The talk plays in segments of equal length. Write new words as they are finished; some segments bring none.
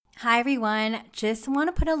Hi, everyone. Just want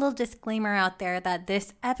to put a little disclaimer out there that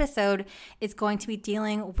this episode is going to be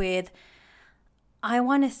dealing with, I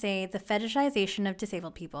want to say, the fetishization of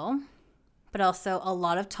disabled people, but also a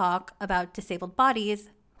lot of talk about disabled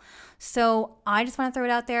bodies. So I just want to throw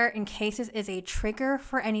it out there in case this is a trigger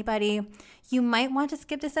for anybody. You might want to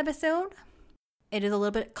skip this episode. It is a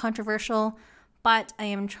little bit controversial, but I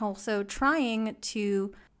am also trying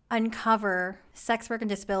to uncover sex work and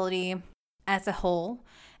disability as a whole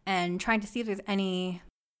and trying to see if there's any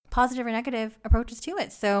positive or negative approaches to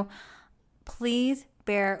it. So please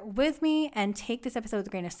bear with me and take this episode with a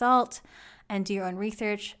grain of salt and do your own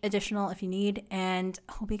research, additional if you need, and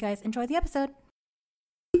hope you guys enjoy the episode.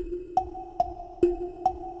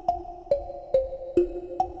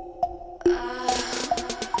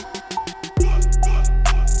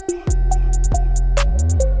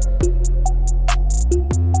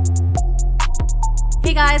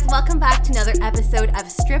 Hey guys, welcome back to another episode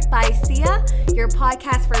of Strip by Sia, your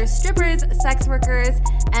podcast for strippers, sex workers,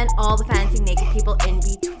 and all the fancy naked people in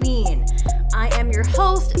between. I am your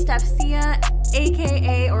host, Steph Sia,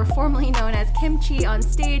 aka or formerly known as Kimchi on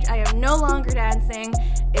stage. I am no longer dancing.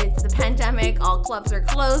 It's the pandemic. All clubs are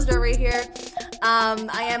closed over here.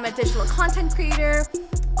 I am a digital content creator,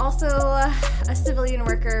 also a civilian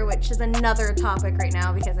worker, which is another topic right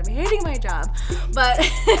now because I'm hating my job, but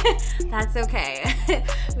that's okay.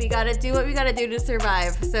 We gotta do what we gotta do to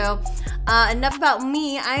survive. So enough about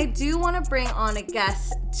me. I do want to bring on a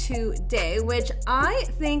guest today, which I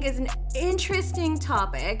think is an interesting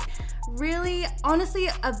topic. Really, honestly,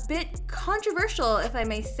 a bit controversial, if I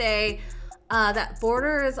may say, that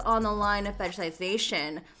borders on the line of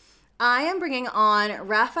fetishization. I am bringing on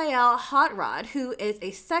Raphael Hot Rod, who is a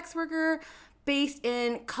sex worker based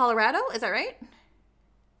in Colorado. Is that right?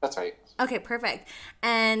 That's right. Okay, perfect.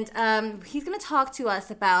 And he's going to talk to us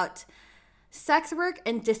about sex work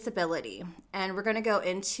and disability. And we're going to go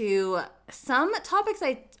into some topics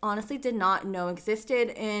I honestly did not know existed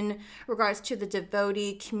in regards to the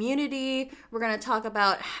devotee community. We're going to talk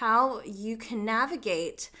about how you can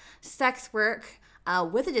navigate sex work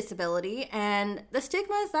with a disability and the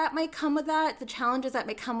stigmas that might come with that, the challenges that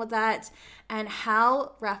may come with that, and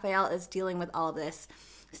how Raphael is dealing with all of this.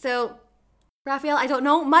 So, Raphael, I don't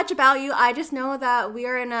know much about you. I just know that we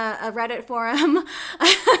are in a Reddit forum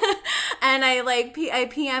and I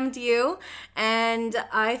PM'd you and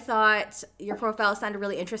I thought your profile sounded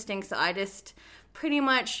really interesting. So I just pretty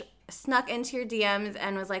much snuck into your DMs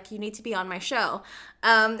and was like, you need to be on my show.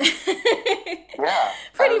 Yeah,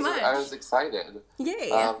 pretty much. I was excited. Yay.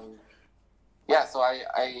 So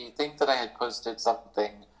I think that I had posted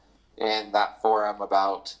something in that forum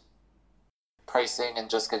about pricing and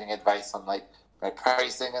just getting advice on like my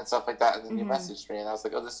pricing and stuff like that, and then you messaged me and I was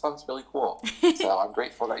like, oh, this sounds really cool. So I'm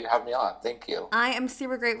grateful that you have me on. Thank you. I am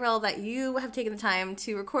super grateful that you have taken the time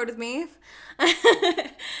to record with me.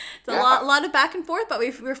 It's a lot of back and forth, but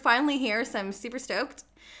we're finally here, so I'm super stoked.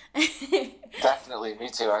 Definitely, me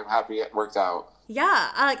too. I'm happy it worked out. Yeah,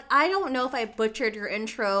 I don't know if I butchered your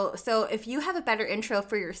intro, so if you have a better intro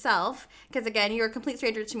for yourself, because again, you're a complete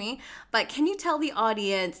stranger to me, but can you tell the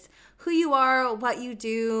audience who you are, what you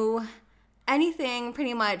do, anything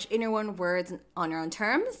pretty much in your own words on your own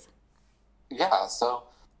terms? Yeah, so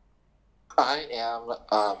I am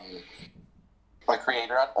a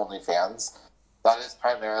creator on OnlyFans. That is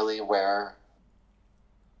primarily where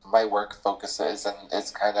my work focuses and is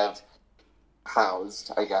kind of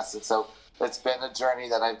housed, I guess. And so it's been a journey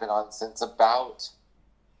that I've been on since about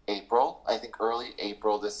April. I think early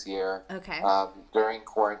April this year. Okay. During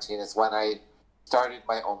quarantine is when I started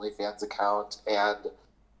my OnlyFans account, and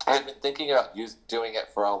I had been thinking about doing it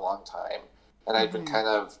for a long time. And I'd been kind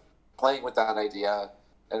of playing with that idea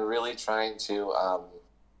and really trying to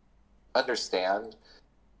understand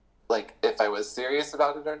like if I was serious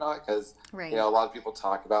about it or not, because right. You know, a lot of people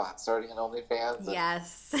talk about starting an OnlyFans. And,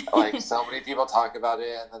 yes. like so many people talk about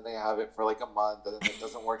it, and then they have it for like a month, and then it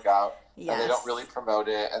doesn't work out, yes. and they don't really promote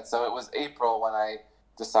it. And so it was April when I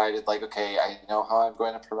decided, like, okay, I know how I'm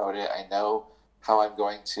going to promote it. I know how I'm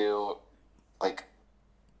going to like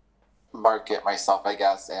market myself, I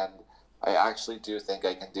guess, and I actually do think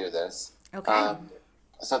I can do this. Okay.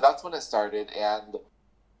 So that's when it started, and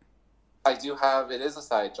I do have, it is a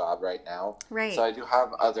side job right now. Right. So I do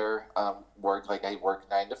have other work, like I work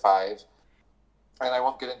 9 to 5, and I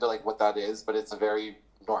won't get into like what that is, but it's a very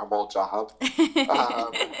normal job.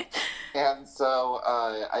 And so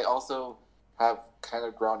I also have kind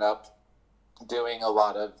of grown up doing a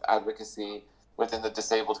lot of advocacy within the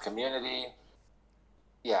disabled community.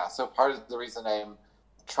 Yeah, so part of the reason I'm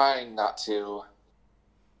trying not to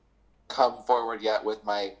come forward yet with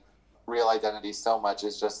my real identity so much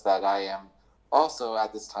is just that I am also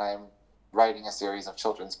at this time writing a series of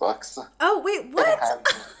children's books. Oh, wait, what? And,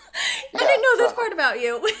 I didn't know this part about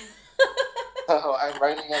you. So I'm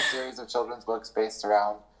writing a series of children's books based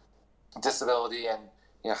around disability and,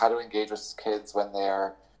 how to engage with kids when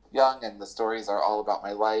they're young, and the stories are all about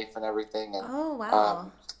my life and everything. And, oh,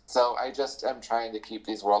 wow. So I just am trying to keep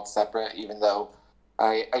these worlds separate, even though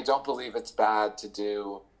I don't believe it's bad to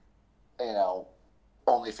do,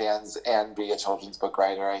 OnlyFans and be a children's book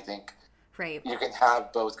writer. I think right. you can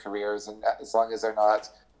have both careers, and as long as you're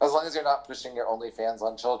not pushing your OnlyFans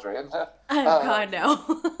on children. Oh, God, no.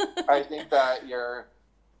 I think that you're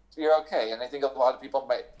okay, and I think a lot of people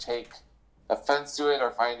might take offense to it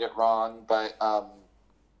or find it wrong, but I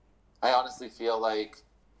honestly feel like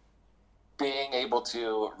being able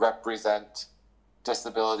to represent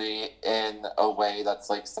disability in a way that's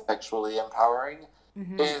like sexually empowering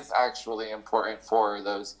is actually important for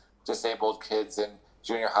those disabled kids in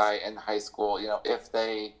junior high and high school.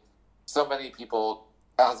 So many people,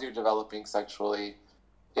 as you're developing sexually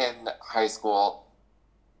in high school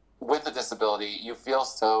with a disability, you feel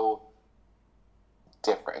so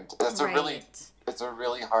different. It's a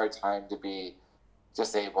really hard time to be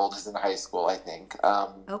disabled as in high school, I think.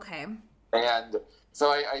 Okay. And so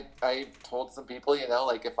I told some people,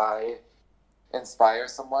 if I inspire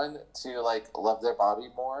someone to love their body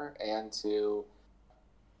more and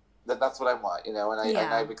then that's what I want, and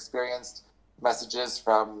I've experienced messages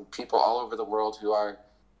from people all over the world who are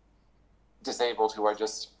disabled, who are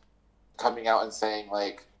just coming out and saying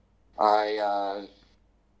I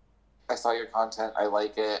saw your content, I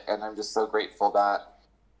like it, and I'm just so grateful that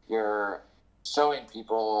you're showing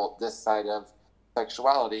people this side of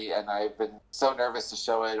sexuality, and I've been so nervous to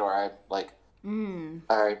show it, or I'm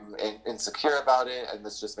I'm insecure about it, and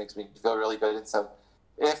this just makes me feel really good. And so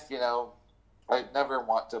if, I never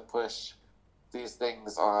want to push these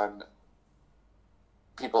things on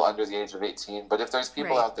people under the age of 18, but if there's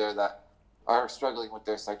people out there that are struggling with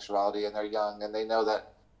their sexuality and they're young and they know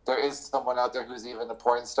that there is someone out there who's even a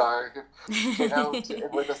porn star, with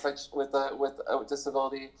a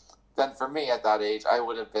disability, then for me at that age, I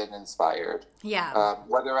would have been inspired. Yeah.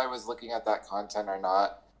 Whether I was looking at that content or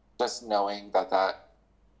not, just knowing that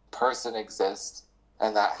person exists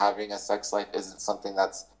and that having a sex life isn't something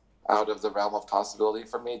that's out of the realm of possibility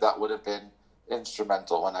for me, that would have been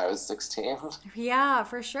instrumental when I was 16. Yeah,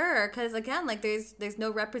 for sure. Because again, there's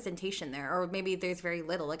no representation there, or maybe there's very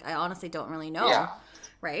little. I honestly don't really know. Yeah.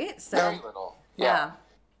 Right? So very little. Yeah.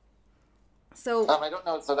 So I don't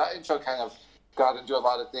know. So that intro kind of got into a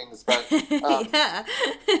lot of things, but yeah.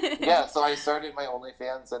 Yeah. So I started my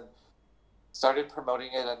OnlyFans and started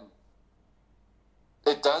promoting it, and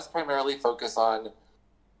it does primarily focus on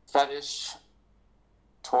fetish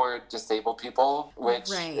toward disabled people,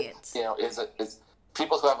 which is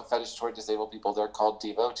people who have a fetish toward disabled people. They're called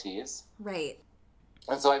devotees. Right.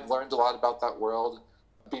 And so I've learned a lot about that world.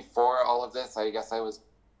 Before all of this, I guess I was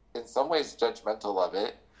in some ways judgmental of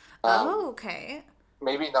it. Okay.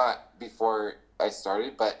 Maybe not before I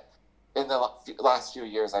started, but in the last few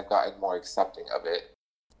years, I've gotten more accepting of it.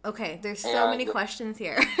 Okay, there's so many questions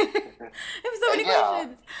here. I have so many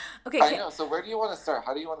questions. Okay, I know. So where do you want to start?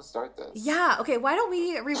 How do you want to start this? Yeah, okay, why don't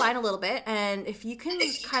we rewind a little bit, and if you can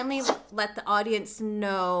kindly let the audience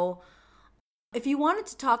know if you wanted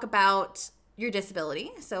to talk about your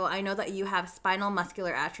disability. So I know that you have spinal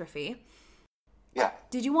muscular atrophy. Yeah.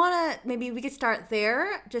 Did you want to, maybe we could start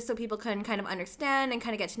there, just so people can kind of understand and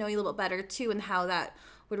kind of get to know you a little bit better, too, and how that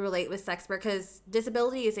would relate with sex work, because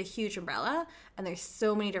disability is a huge umbrella, and there's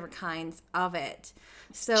so many different kinds of it.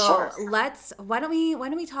 So sure. why don't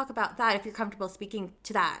we talk about that, if you're comfortable speaking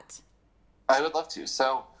to that? I would love to.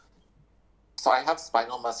 So I have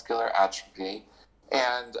spinal muscular atrophy,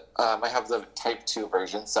 and I have the type 2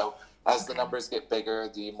 version. So as the numbers get bigger,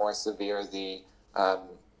 the more severe the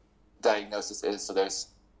diagnosis is. So there's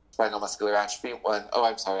spinal muscular atrophy 1. Oh,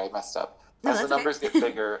 I'm sorry, I messed up. As the numbers get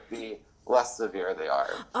bigger, the less severe they are.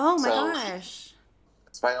 Oh my gosh.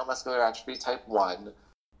 Spinal muscular atrophy type 1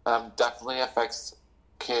 definitely affects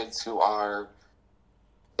kids who are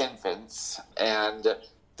infants, and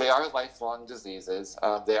they are lifelong diseases.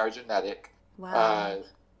 They are genetic. Wow.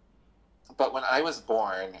 But when I was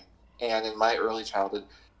born, and in my early childhood,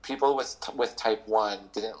 people with type 1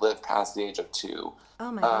 didn't live past the age of 2.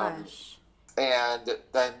 Oh my gosh. And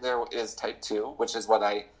then there is type 2, which is what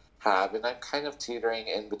I have, and I'm kind of teetering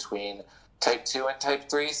in between type 2 and type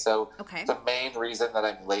 3. So the main reason that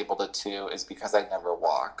I'm labeled a 2 is because I never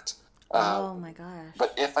walked. Oh my gosh.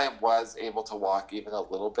 But if I was able to walk even a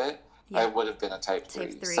little bit, I would have been a type 3.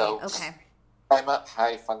 Type 3, so I'm a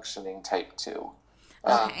high functioning type 2.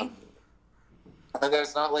 Okay. And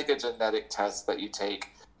there's not like a genetic test that you take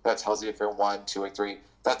that tells you if you're 1, 2, or 3.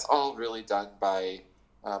 That's all really done by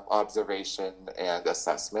observation and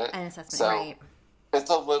assessment. So right. it's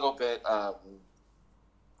a little bit,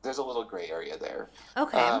 there's a little gray area there.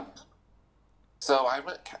 Okay. So I'm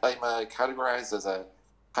categorized as a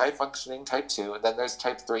high-functioning type 2, and then there's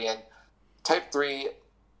type 3. And type 3,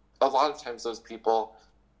 a lot of times those people,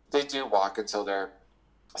 they do walk until they're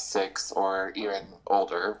 6 or even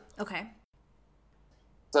older. Okay.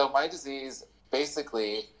 So my disease,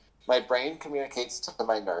 basically, my brain communicates to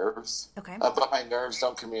my nerves, okay, but my nerves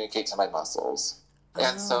don't communicate to my muscles.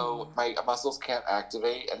 And so my muscles can't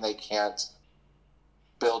activate and they can't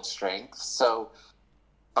build strength. So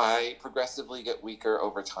I progressively get weaker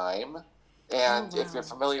over time. And if you're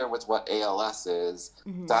familiar with what ALS is,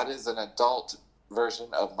 that is an adult version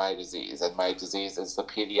of my disease. And my disease is the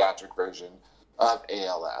pediatric version of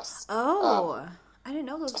ALS. I didn't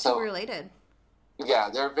know those two were related. Yeah,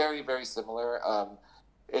 they're very, very similar.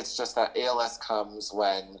 It's just that ALS comes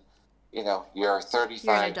when, you're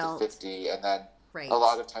 35 to 50. And then a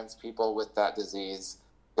lot of times people with that disease,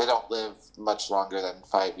 they don't live much longer than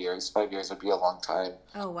 5 years. 5 years would be a long time.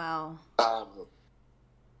 Oh, wow.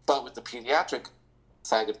 But with the pediatric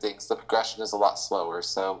side of things, the progression is a lot slower.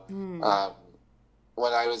 So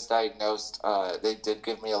when I was diagnosed, they did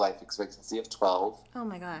give me a life expectancy of 12. Oh,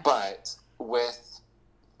 my gosh. But with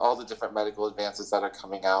all the different medical advances that are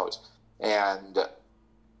coming out and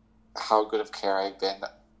how good of care I've been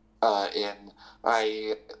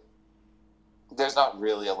there's not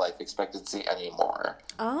really a life expectancy anymore.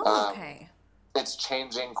 Oh, okay. It's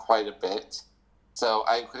changing quite a bit. So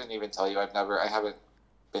I couldn't even tell you. I haven't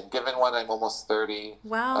been given one. I'm almost 30.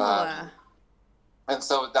 Wow. And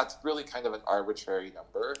so that's really kind of an arbitrary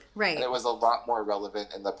number. Right. And it was a lot more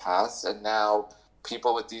relevant in the past. And now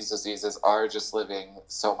people with these diseases are just living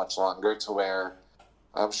so much longer to where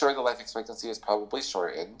I'm sure the life expectancy is probably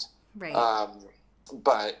shortened. Right.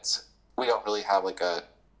 But we don't really have like a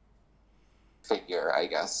figure, I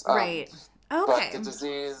guess. Right. Okay. But the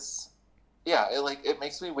disease, it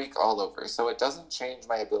makes me weak all over. So it doesn't change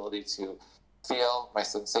my ability to feel my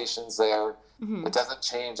sensations there. Mm-hmm. It doesn't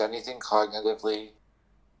change anything cognitively.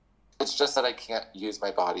 It's just that I can't use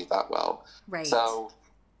my body that well. Right. So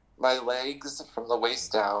my legs from the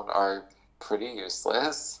waist down are pretty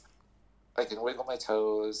useless. I can wiggle my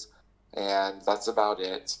toes, and that's about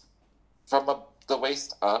it. From the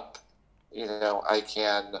waist up, I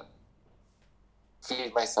can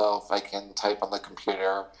feed myself. I can type on the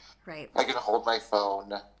computer. Right. I can hold my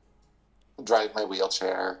phone, drive my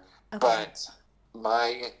wheelchair. Okay. But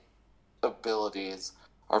my abilities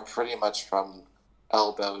are pretty much from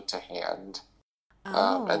elbow to hand.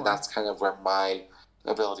 And that's kind of where my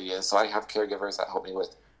ability is. So I have caregivers that help me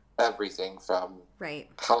with everything from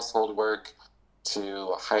household work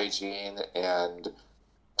to hygiene and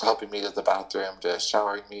helping me to the bathroom to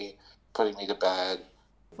showering me, putting me to bed,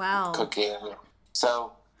 cooking.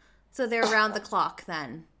 So they're around the clock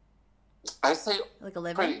then? I say like a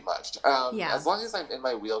living? Pretty much. As long as I'm in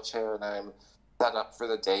my wheelchair and I'm set up for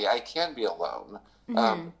the day, I can be alone.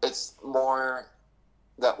 Mm-hmm. It's more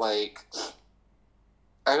that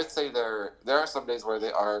I would say there are some days where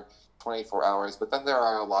they are 24 hours, but then there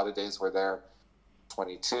are a lot of days where they're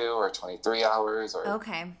 22 or 23 hours or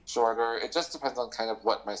shorter. It just depends on kind of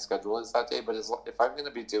what my schedule is that day. But if I'm going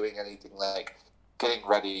to be doing anything like getting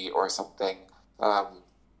ready or something,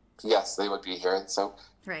 yes, they would be here. And so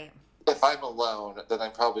if I'm alone, then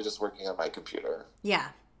I'm probably just working on my computer.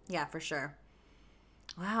 Yeah, for sure.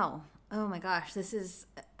 Wow. Oh my gosh, this is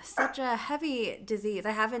such a heavy disease.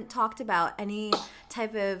 I haven't talked about any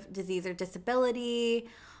type of disease or disability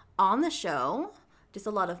on the show. Just a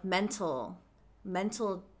lot of mental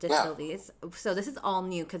disabilities. Yeah. So this is all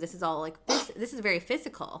new because this is all this is very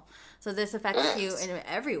physical. So this affects you in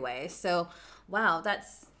every way. So wow,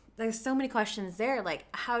 there's so many questions there. Like,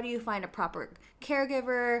 how do you find a proper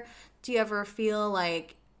caregiver? Do you ever feel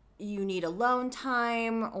like you need alone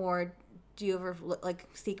time, or do you ever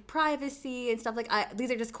seek privacy and stuff these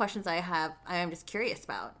are just questions I am just curious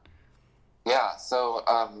about. Yeah, so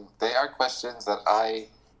they are questions that I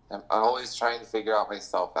am always trying to figure out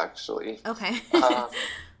myself, actually. Okay.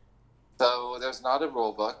 So there's not a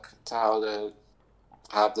rule book to how to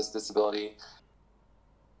have this disability.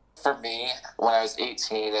 For me, when I was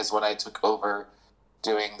 18 is when I took over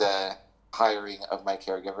doing the hiring of my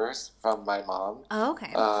caregivers from my mom. Oh,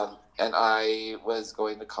 okay. And I was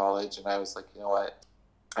going to college, and I was like, you know what?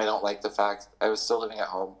 I don't like the fact I was still living at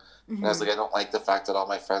home. Mm-hmm. And I was like, I don't like the fact that all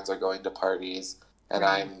my friends are going to parties and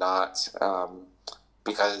I'm not,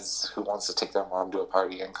 because who wants to take their mom to a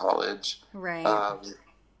party in college? Right.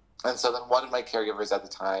 And so then one of my caregivers at the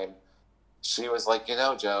time, she was like,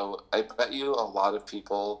 Joe, I bet you a lot of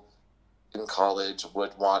people in college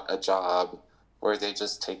would want a job where they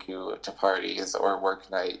just take you to parties or work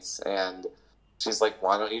nights. And she's like,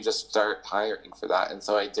 why don't you just start hiring for that? And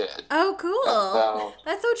so I did. Oh, cool.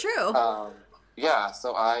 That's so true. Yeah.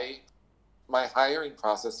 So my hiring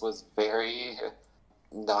process was very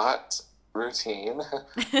not routine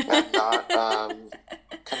and not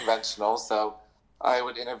conventional. So I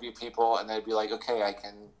would interview people and they'd be like, okay,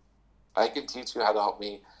 I can teach you how to help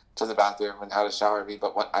me to the bathroom and how to shower me,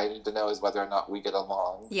 but what I need to know is whether or not we get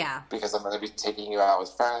along. Yeah. Because I'm going to be taking you out with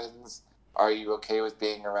friends. Are you okay with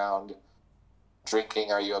being around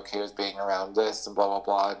drinking? Are you okay with being around this? And blah, blah,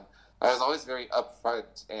 blah. And I was always very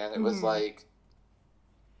upfront, and it was like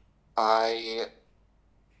I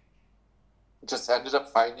just ended up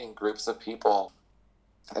finding groups of people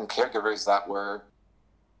and caregivers that were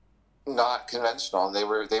not conventional. They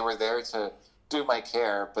were there to do my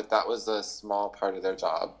care, but that was a small part of their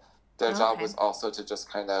job. Their job was also to just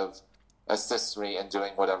kind of assist me in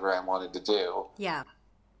doing whatever I wanted to do. Yeah.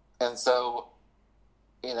 And so,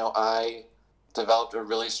 I developed a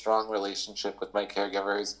really strong relationship with my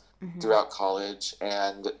caregivers throughout college,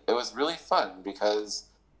 and it was really fun because,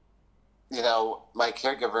 my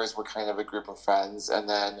caregivers were kind of a group of friends, and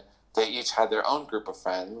then they each had their own group of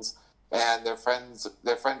friends, and their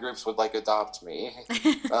friend groups would adopt me.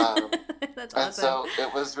 That's awesome. And so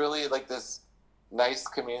it was really this nice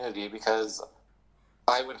community because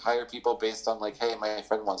I would hire people based on hey, my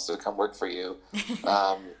friend wants to come work for you.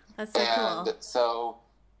 That's so cool. And so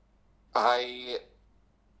I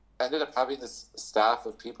ended up having this staff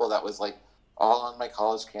of people that was all on my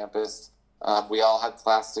college campus. We all had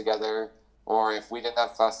class together, or if we didn't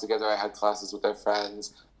have class together, I had classes with their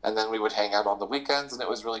friends, and then we would hang out on the weekends, and it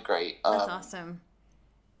was really great. That's awesome.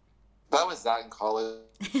 That was that in college.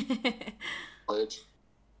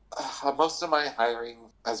 Most of my hiring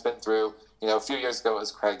has been through, a few years ago it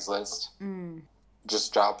was Craigslist,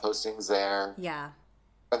 just job postings there. Yeah.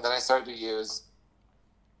 And then I started to use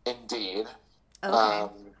Indeed. Okay.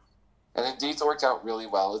 And Indeed's worked out really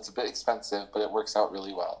well. It's a bit expensive, but it works out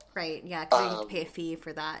really well. Right, yeah, because you have to pay a fee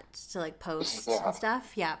for that to post and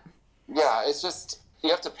stuff. Yeah. Yeah, it's just, you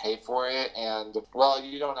have to pay for it, and, well,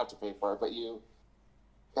 you don't have to pay for it, but you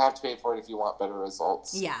have to pay for it if you want better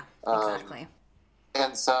results. Yeah, exactly.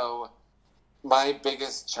 And so my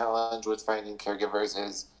biggest challenge with finding caregivers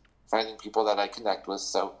is finding people that I connect with.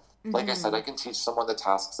 So, like I said, I can teach someone the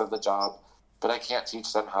tasks of the job, but I can't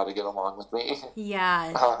teach them how to get along with me.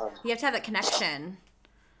 Yeah. You have to have that connection.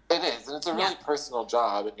 It is, and it's a really personal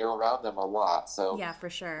job, and you're around them a lot. So yeah, for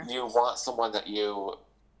sure. You want someone that you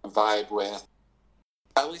vibe with.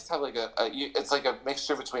 I at least have it's a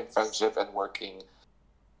mixture between friendship and working.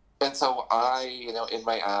 And so I, in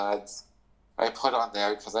my ads, I put on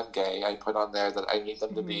there, because I'm gay, I put on there that I need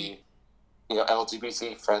them to be,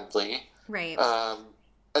 LGBT friendly. Right.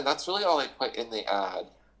 And that's really all I put in the ad.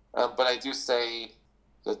 But I do say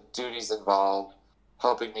the duties involve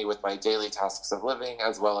helping me with my daily tasks of living,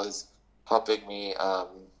 as well as helping me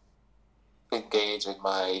engage in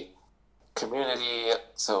my community.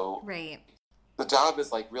 So right. The job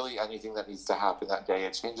is really anything that needs to happen that day.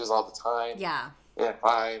 It changes all the time. Yeah. If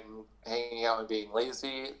I'm hanging out and being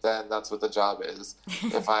lazy, then that's what the job is.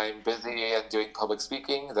 If I'm busy and doing public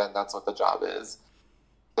speaking, then that's what the job is.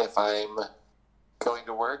 If I'm going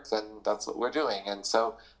to work, then that's what we're doing. And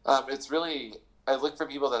so it's really, I look for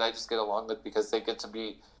people that I just get along with because they get to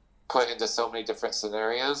be put into so many different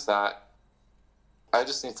scenarios that I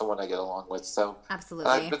just need someone I get along with. So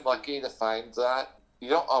absolutely, I've been lucky to find that. You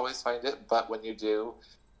don't always find it, but when you do,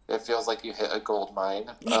 it feels like you hit a gold mine.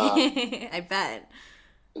 I bet.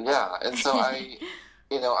 Yeah, and so it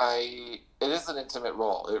is an intimate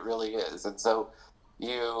role. It really is. And so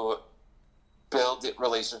you build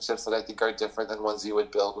relationships that I think are different than ones you would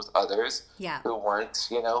build with others who weren't,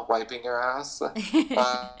 wiping your ass.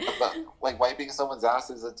 But wiping someone's ass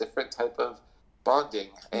is a different type of bonding.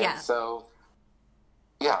 And so,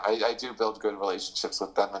 I do build good relationships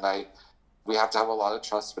with them, and we have to have a lot of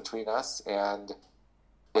trust between us, and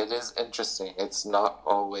it is interesting. It's not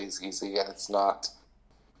always easy, and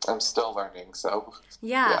I'm still learning, so.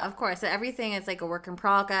 Yeah, of course. Everything is a work in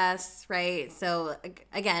progress, right? So,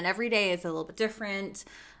 again, every day is a little bit different.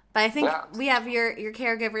 But I think we have your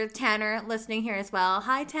caregiver, Tanner, listening here as well.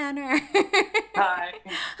 Hi, Tanner. Hi.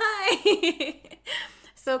 Hi.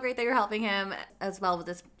 So great that you're helping him as well with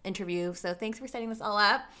this interview. So thanks for setting this all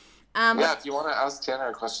up. If you want to ask Tanner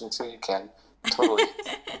a question too, you can. Totally.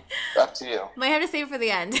 Up to you. Might have to save it for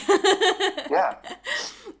the end. Yeah.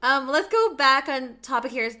 Let's go back on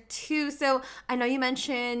topic here too. So I know you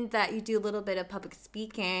mentioned that you do a little bit of public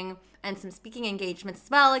speaking and some speaking engagements as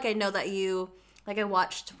well. Like I know that I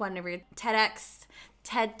watched one of your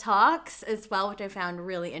TED Talks as well, which I found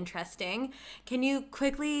really interesting. Can you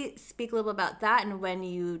quickly speak a little about that and when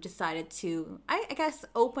you decided to, I guess,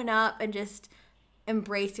 open up and just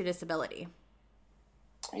embrace your disability?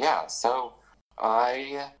 Yeah, so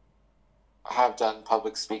I have done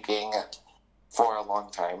public speaking for a long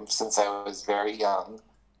time, since I was very young.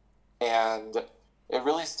 And it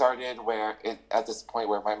really started at this point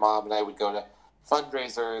where my mom and I would go to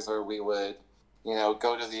fundraisers, or we would,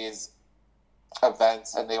 go to these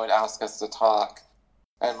events and they would ask us to talk.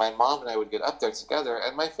 And my mom and I would get up there together,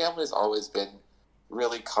 and my family's always been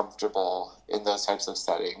really comfortable in those types of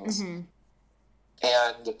settings. Mm-hmm.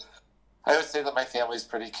 And I would say that my family's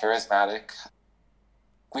pretty charismatic.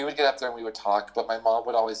 We would get up there and we would talk, but my mom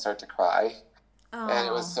would always start to cry. Oh. And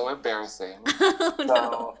it was so embarrassing. Oh, so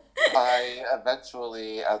no. I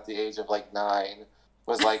eventually, at the age of 9,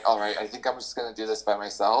 was like, all right, I think I'm just going to do this by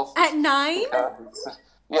myself. At 9?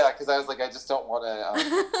 Because I was like, I just don't want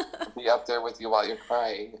to be up there with you while you're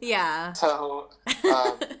crying. Yeah. So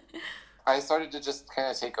I started to just kind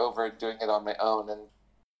of take over doing it on my own, and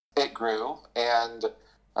it grew, and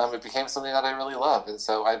it became something that I really love. And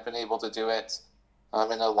so I've been able to do it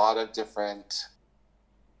in a lot of different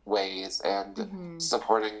ways, and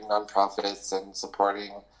supporting nonprofits and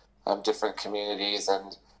supporting different communities,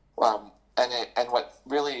 and what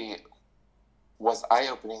really was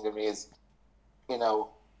eye-opening to me is, I know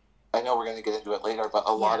we're going to get into it later, but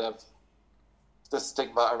a lot of the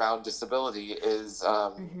stigma around disability is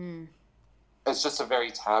it's just a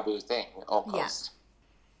very taboo thing almost.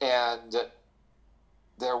 Yeah. And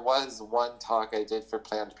there was one talk I did for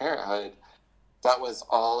Planned Parenthood that was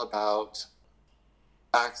all about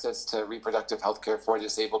access to reproductive health care for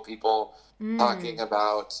disabled people, talking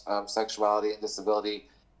about sexuality and disability.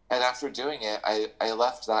 And after doing it, I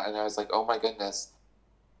left that and I was like, oh my goodness,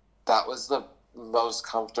 that was the most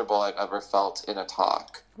comfortable I've ever felt in a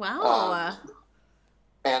talk. Wow.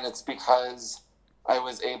 And it's because I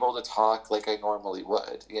was able to talk like I normally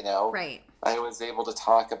would, Right. I was able to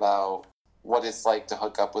talk about what it's like to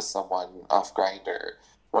hook up with someone off Grindr,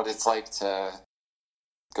 what it's like to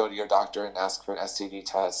go to your doctor and ask for an STD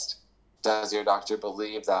test. Does your doctor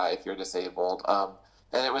believe that if you're disabled?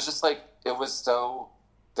 And it was just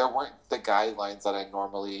there weren't the guidelines that I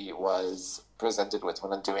normally was presented with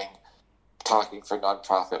when I'm talking for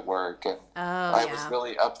nonprofit work. And I was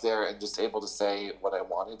really up there and just able to say what I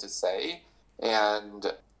wanted to say. And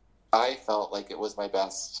I felt like it was my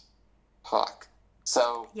best talk.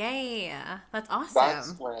 So yay, that's awesome.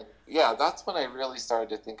 That's when I really started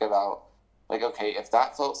to think about, okay, if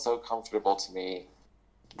that felt so comfortable to me,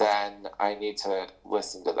 then I need to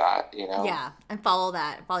listen to that, Yeah, and follow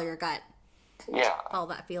your gut. Yeah. Follow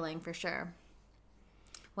that feeling for sure.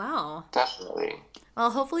 Wow. Definitely.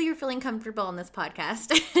 Well, hopefully you're feeling comfortable on this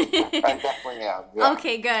podcast. I definitely am. Yeah.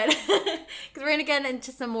 Okay, good. Because we're going to get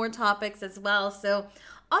into some more topics as well. So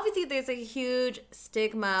obviously there's a huge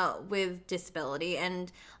stigma with disability.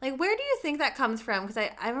 And where do you think that comes from? Because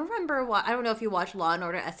I remember, I don't know if you watch Law &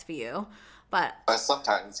 Order SVU, but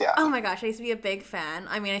sometimes, yeah. Oh my gosh, I used to be a big fan.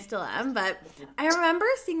 I mean, I still am, but I remember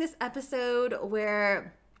seeing this episode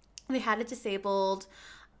where they had a disabled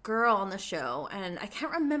girl on the show, and I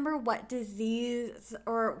can't remember what disease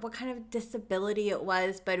or what kind of disability it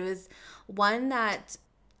was, but it was one that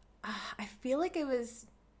I feel like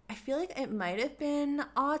it might have been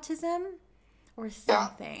autism or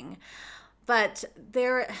something. Yeah. But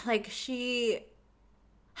she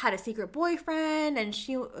had a secret boyfriend and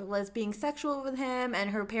she was being sexual with him, and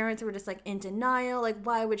her parents were just in denial,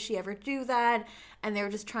 why would she ever do that? And they were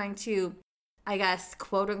just trying to, I guess,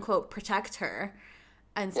 quote unquote, protect her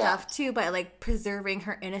and stuff too, by preserving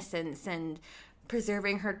her innocence and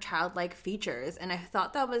preserving her childlike features. And I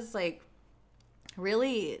thought that was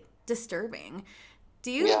really disturbing.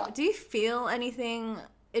 Do you feel anything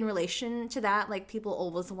in relation to that, people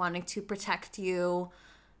always wanting to protect you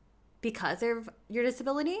because of your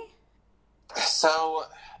disability? So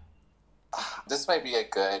this might be a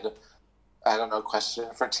good, question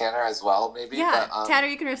for Tanner as well, maybe. Yeah, but, Tanner,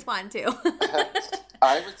 you can respond too.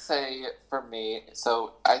 I would say for me,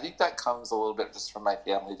 so I think that comes a little bit just from my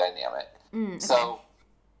family dynamic. Okay. So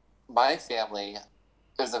my family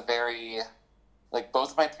is a very, both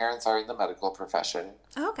of my parents are in the medical profession.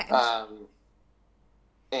 Okay.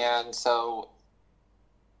 And so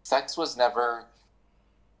sex was never,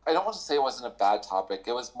 I don't want to say it wasn't a bad topic.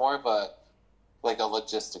 It was more of a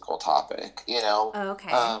logistical topic,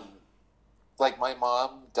 Okay. My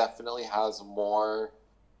mom definitely has more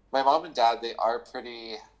my mom and dad, they are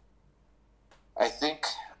pretty, I think,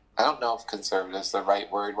 I don't know if conservative is the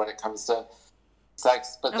right word when it comes to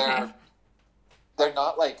sex, but they're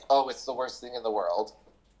not like, oh, it's the worst thing in the world.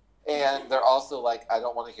 And they're also like, I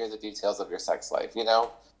don't want to hear the details of your sex life, you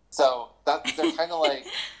know? So they're kind of like,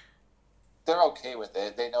 they're okay with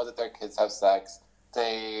it. They know that their kids have sex.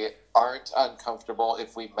 They aren't uncomfortable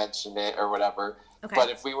if we mention it or whatever. Okay. But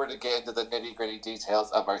if we were to get into the nitty-gritty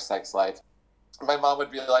details of our sex life, my mom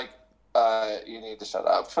would be like, you need to shut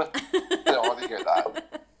up. I don't want to hear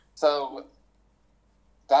that. So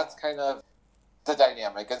that's kind of the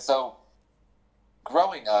dynamic. And so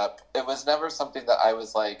growing up, it was never something that I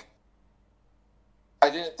was like, I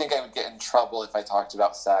didn't think I would get in trouble if I talked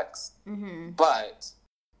about sex. Mm-hmm. But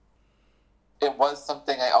it was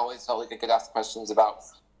something I always felt like I could ask questions about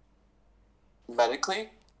medically,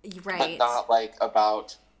 right? But not like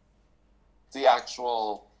about the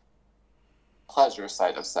actual pleasure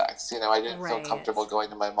side of sex. You know, I didn't feel comfortable going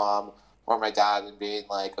to my mom or my dad and being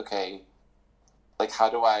like, okay, like, how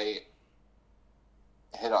do I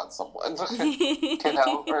hit on someone, you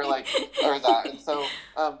know, or that. And so,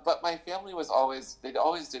 but my family was always, they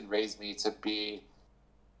always did raise me to be,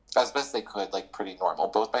 as best they could, like, pretty normal.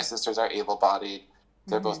 Both my sisters are able-bodied.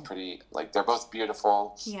 They're both pretty, like, they're both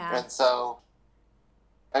beautiful. Yeah. And so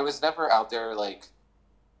I was never out there, like,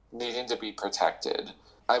 needing to be protected.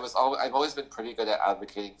 I've always been pretty good at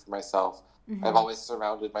advocating for myself. Mm-hmm. I've always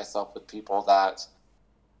surrounded myself with people that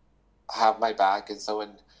have my back. And so in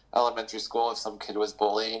elementary school, if some kid was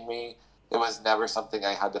bullying me, it was never something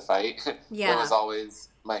I had to fight. Yeah. It was always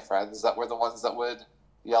my friends that were the ones that would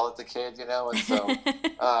yell at the kid, you know? And so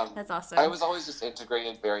that's awesome. I was always just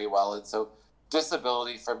integrated very well. And so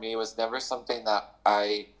disability for me was never something that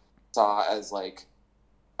I saw as like,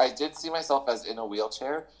 I did see myself as in a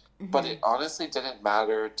wheelchair, but it honestly didn't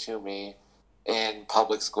matter to me in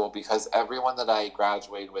public school because everyone that I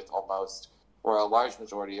graduated with almost, or a large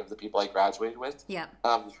majority of the people I graduated with,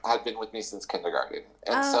 had been with me since kindergarten.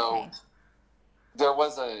 And so there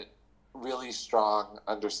was a really strong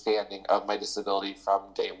understanding of my disability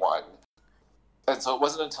from day one. And so it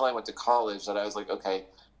wasn't until I went to college that I was like, okay,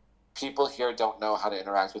 people here don't know how to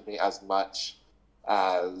interact with me as much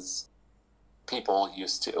as people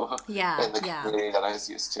used to in the community that I was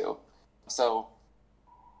used to. So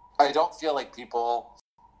I don't feel like people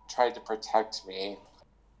tried to protect me.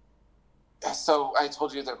 So I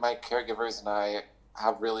told you that my caregivers and I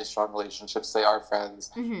have really strong relationships. They are friends.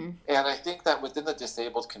 Mm-hmm. And I think that within the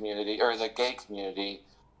disabled community or the gay community,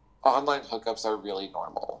 online hookups are really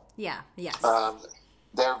normal. Yeah, yes.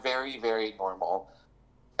 They're very, very normal.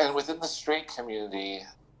 And within the straight community,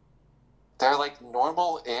 they're like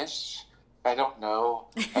normal-ish. I don't know.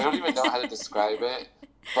 I don't even know how to describe it.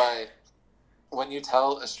 But when you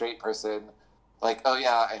tell a straight person, like, oh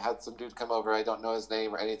yeah, I had some dude come over, I don't know his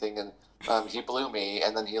name or anything, and he blew me,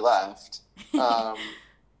 and then he left.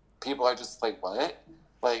 People are just like, what?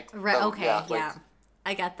 Like, right? Okay, yeah,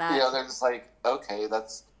 I get that. You know, they're just like, okay,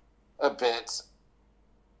 that's a bit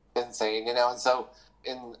insane, you know. And so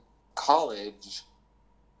in college,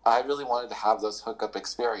 I really wanted to have those hookup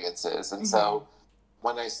experiences, and so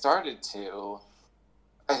when I started to,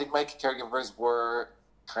 I think my caregivers were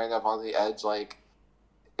kind of on the edge, like,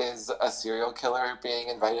 is a serial killer being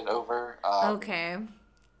invited over?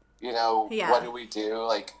 You know, what do we do?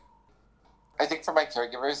 Like, I think for my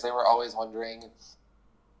caregivers, they were always wondering,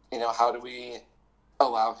 you know, how do we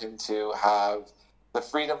allow him to have the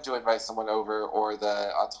freedom to invite someone over or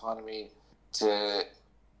the autonomy to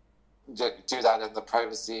do that in the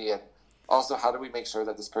privacy, and also how do we make sure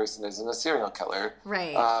that this person isn't a serial killer?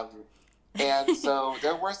 Right. And so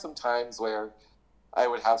there were some times where I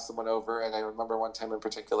would have someone over, and I remember one time in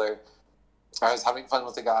particular, I was having fun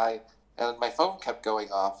with a guy, and my phone kept going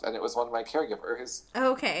off, and it was one of my caregivers.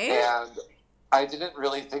 Okay. And I didn't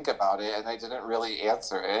really think about it, and I didn't really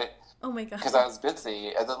answer it. Oh my God. Because I was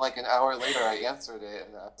busy. And then like an hour later, I answered it,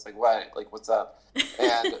 and I was like, what? Like, what's up?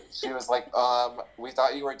 And she was like, we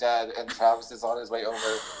thought you were dead, and Travis is on his way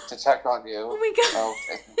over to check on you. Oh my God.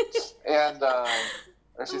 Okay.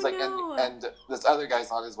 And she's like, no. and this other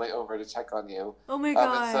guy's on his way over to check on you. Oh my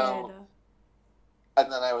God.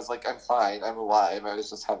 And then I was like, I'm fine. I'm alive. I was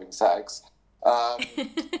just having sex.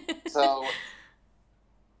 So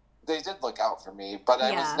they did look out for me, but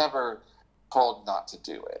I was never told not to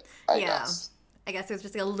do it, I guess. I guess there's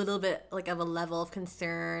just a little bit like of a level of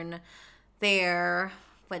concern there,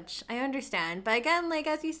 which I understand. But again, like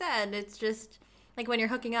as you said, it's just like when you're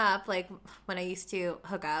hooking up, like when I used to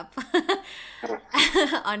hook up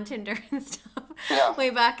on Tinder and stuff way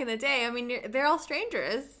back in the day. I mean, they're all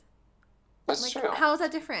strangers. That's like, true. How is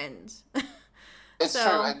that different? It's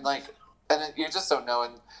true, and you just don't know,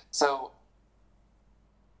 and so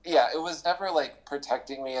yeah, it was never like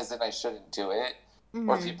protecting me as in I shouldn't do it,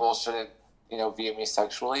 or people shouldn't, view me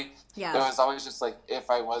sexually. Yeah. It was always just like, if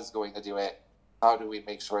I was going to do it, how do we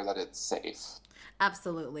make sure that it's safe?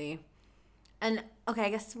 Absolutely. And okay, I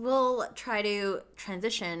guess we'll try to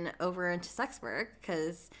transition over into sex work,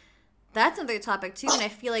 because that's another topic too, and I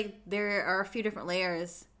feel like there are a few different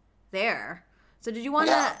layers there. So did you want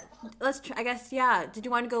to, did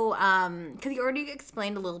you want to go, because you already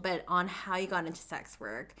explained a little bit on how you got into sex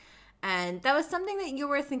work, and that was something that you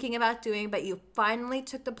were thinking about doing, but you finally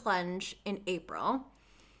took the plunge in April.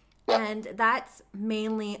 Yep. And that's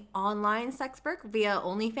mainly online sex work via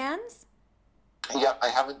OnlyFans? Yep, I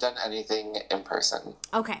haven't done anything in person.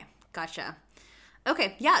 Okay, gotcha.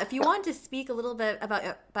 Okay, yeah, if you want to speak a little bit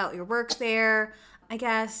about your work there, I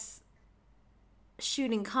guess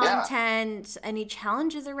shooting content, any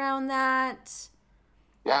challenges around that?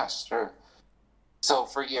 Yeah, sure. So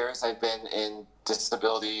for years, I've been in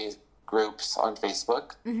disability groups on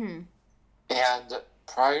Facebook. Mm-hmm. And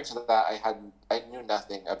prior to that, I knew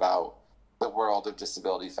nothing about the world of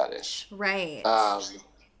disability fetish. Right.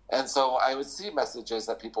 And so I would see messages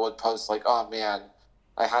that people would post like, oh man,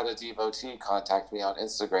 I had a devotee contact me on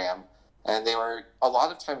Instagram, and they were a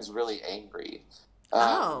lot of times really angry.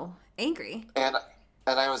 Angry. And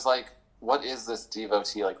I was like, what is this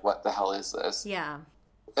devotee? Like, what the hell is this? Yeah.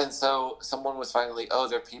 And so someone was finally,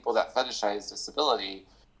 they're people that fetishize disability,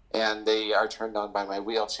 and they are turned on by my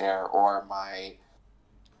wheelchair or my,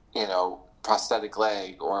 prosthetic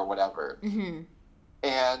leg or whatever. Mm-hmm.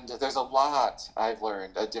 And there's a lot I've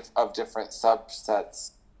learned of different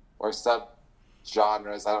subsets or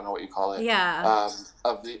sub-genres, I don't know what you call it,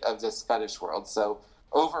 of this fetish world. So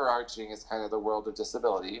overarching is kind of the world of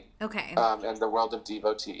disability. Okay. And the world of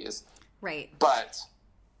devotees. Right. But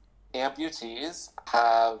amputees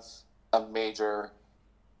have a major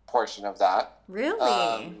portion of that.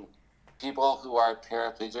 Really? People who are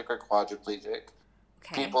paraplegic or quadriplegic.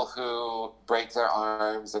 Okay. People who break their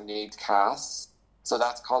arms and need casts. So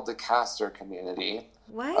that's called the caster community.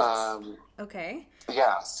 What? Okay.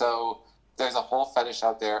 Yeah, so there's a whole fetish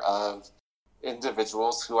out there of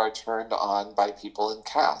individuals who are turned on by people in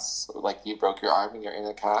casts. Like, you broke your arm and you're in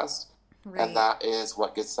a cast, right. And that is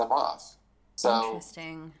what gets them off. So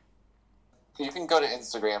interesting. You can go to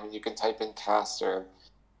Instagram and you can type in caster,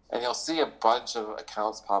 and you'll see a bunch of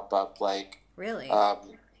accounts pop up, like really,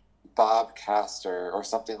 Bob Caster or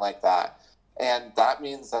something like that. And that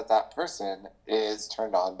means that person is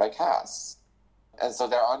turned on by casts. And so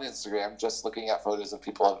they're on Instagram just looking at photos of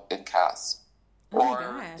people in casts.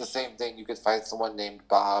 Or the same thing, you could find someone named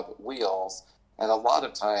Bob Wheels, and a lot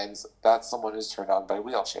of times that's someone who's turned on by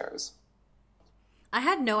wheelchairs. I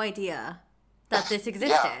had no idea that this existed.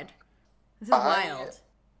 Yeah. This is wild.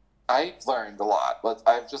 I've learned a lot.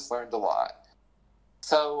 I've just learned a lot.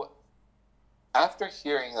 So after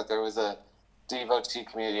hearing that there was a devotee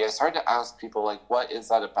community, I started to ask people, like, what is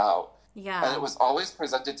that about? Yeah. And it was always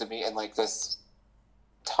presented to me in, like, this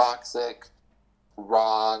toxic,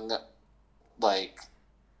 wrong, like,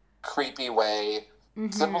 creepy way,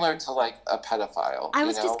 similar to, like, a pedophile. I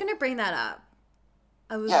was just going to bring that up.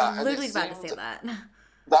 I was literally about to say that.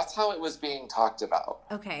 That's how it was being talked about.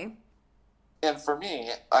 Okay. And for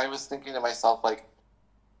me, I was thinking to myself, like,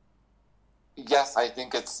 yes, I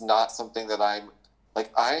think it's not something that I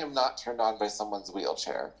am not turned on by someone's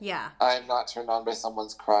wheelchair. Yeah. I am not turned on by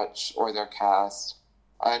someone's crutch or their cast.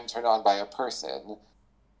 I'm turned on by a person.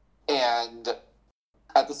 And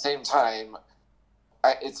at the same time,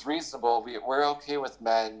 it's reasonable. We're okay with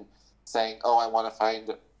men saying, oh, I want to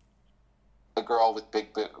find a girl with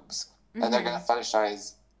big boobs. Mm-hmm. And they're going to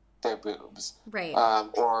fetishize their boobs. Right.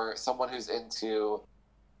 Or someone who's into,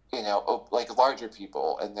 like, larger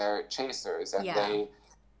people, and they're chasers, and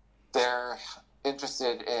they're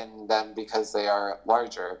interested in them because they are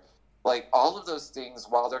larger. Like, all of those things,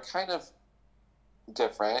 while they're kind of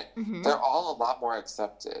different, they're all a lot more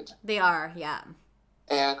accepted. They are, yeah.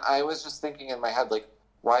 And I was just thinking in my head, like,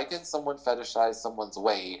 why can someone fetishize someone's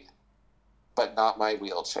weight, but not my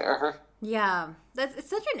wheelchair? Yeah, it's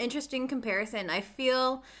such an interesting comparison, I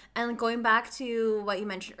feel. And going back to what you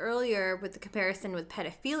mentioned earlier with the comparison with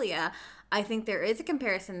pedophilia, I think there is a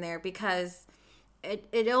comparison there, because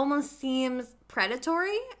it almost seems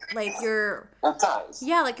predatory. Like it does.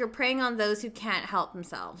 Yeah, like you're preying on those who can't help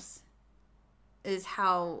themselves, is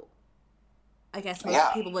how I guess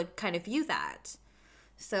most people would kind of view that.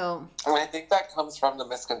 So, and I think that comes from the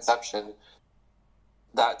misconception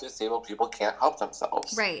that disabled people can't help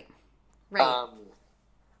themselves. Right.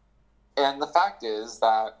 And the fact is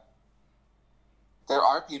that there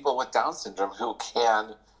are people with Down syndrome who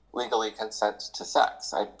can legally consent to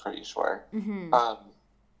sex, I'm pretty sure. Mm-hmm.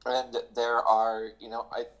 And there are,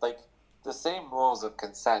 the same rules of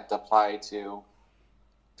consent apply to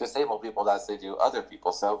disabled people as they do other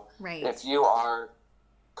people. So right. if you are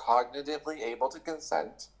cognitively able to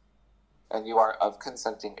consent and you are of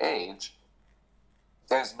consenting age,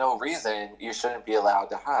 there's no reason you shouldn't be allowed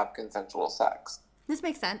to have consensual sex. This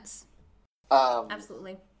makes sense.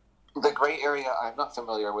 Absolutely. The gray area I'm not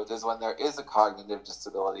familiar with is when there is a cognitive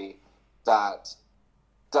disability that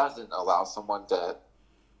doesn't allow someone to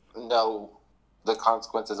know the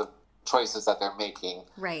consequences of choices that they're making.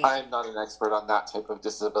 Right. I'm not an expert on that type of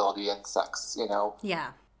disability and sex,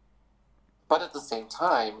 Yeah. But at the same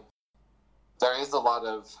time, there is a lot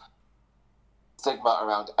of stigma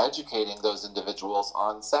around educating those individuals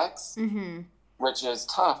on sex, mm-hmm. which is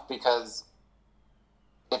tough because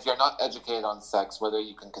if you're not educated on sex, whether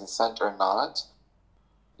you can consent or not,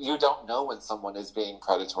 you don't know when someone is being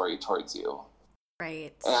predatory towards you.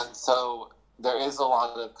 Right. And so there is a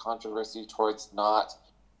lot of controversy towards not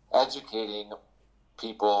educating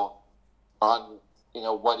people on,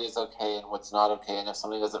 what is okay and what's not okay, and if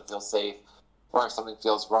something doesn't feel safe or if something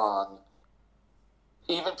feels wrong.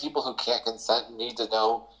 Even people who can't consent need to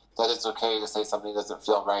know that it's okay to say something doesn't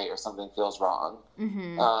feel right or something feels wrong.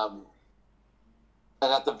 Mm-hmm.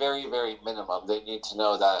 And at the very, very minimum, they need to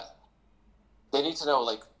know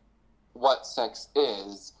what sex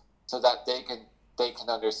is so that they can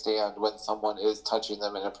understand when someone is touching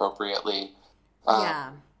them inappropriately.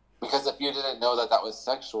 Yeah. Because if you didn't know that was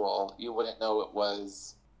sexual, you wouldn't know it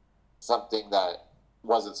was something that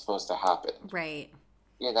wasn't supposed to happen. Right.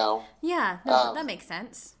 You know? Yeah, no, that makes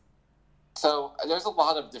sense. So there's a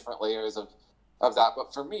lot of different layers of that.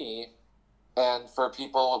 But for me, and for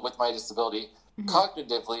people with my disability, mm-hmm.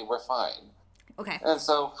 cognitively, we're fine. Okay. And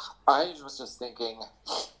so I was just thinking,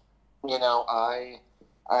 I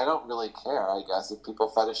don't really care, I guess, if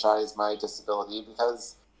people fetishize my disability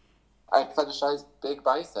because I fetishize big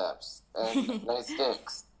biceps and nice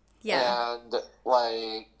dicks. Yeah. And,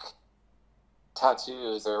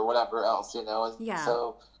 tattoos or whatever else, And yeah.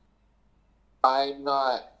 so I'm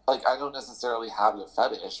not, I don't necessarily have a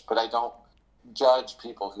fetish, but I don't judge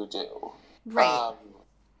people who do. Right.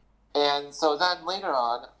 And so then later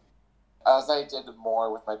on, as I did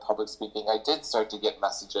more with my public speaking, I did start to get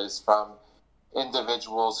messages from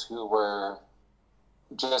individuals who were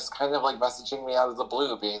just kind of messaging me out of the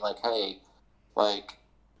blue, being like, hey,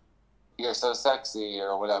 you're so sexy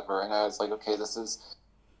or whatever. And I was like, okay, this is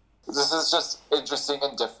just interesting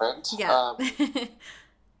and different. Yeah.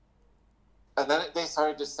 And then they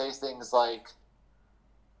started to say things like,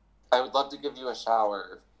 I would love to give you a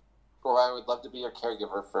shower, or I would love to be your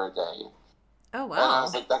caregiver for a day. Oh, wow. And I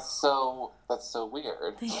was like, that's so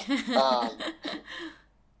weird.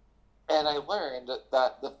 And I learned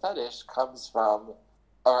that the fetish comes from,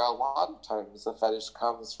 or a lot of times the fetish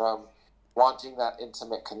comes from wanting that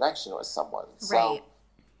intimate connection with someone. Right. So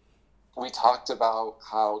we talked about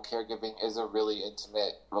how caregiving is a really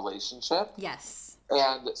intimate relationship. Yes.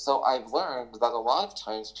 And so I've learned that a lot of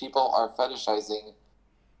times people are fetishizing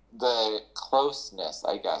the closeness,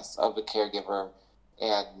 I guess, of a caregiver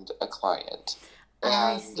and a client. And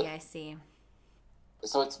I see.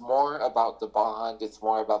 So it's more about the bond, it's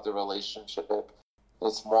more about the relationship,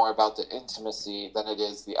 it's more about the intimacy than it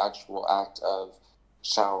is the actual act of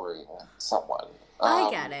showering someone. I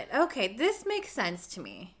get it. Okay, this makes sense to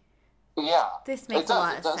me. Yeah. This makes a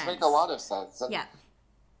lot of sense. It does make a lot of sense. And, yeah.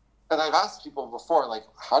 And I've asked people before,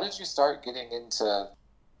 how did you start getting into,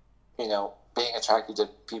 being attracted to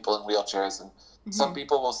people in wheelchairs? And mm-hmm. some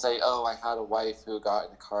people will say, oh, I had a wife who got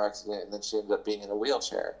in a car accident and then she ended up being in a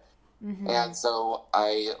wheelchair. Mm-hmm. And so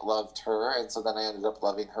I loved her, and so then I ended up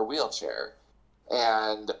loving her wheelchair.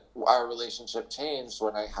 And our relationship changed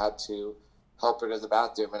when I had to help her to the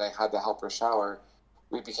bathroom and I had to help her shower.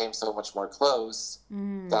 We became so much more close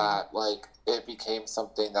that, it became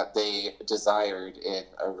something that they desired in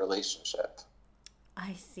a relationship.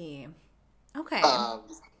 I see. Okay.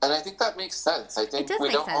 And I think that makes sense. I think we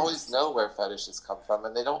don't always know where fetishes come from,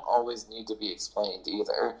 and they don't always need to be explained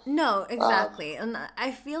either. No, exactly. And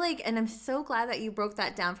I feel like, and I'm so glad that you broke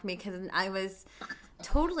that down for me, because I was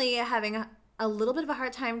totally having a little bit of a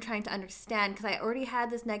hard time trying to understand, because I already had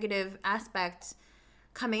this negative aspect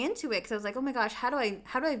coming into it, because I was like, oh my gosh, how do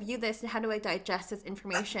I view this, and how do I digest this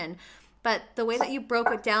information? But the way that you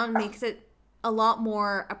broke it down makes it a lot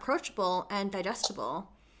more approachable and digestible,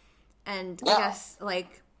 and I guess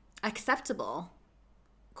acceptable,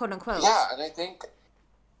 quote unquote. Yeah, and I think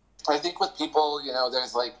with people,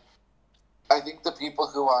 there's I think the people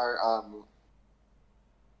who are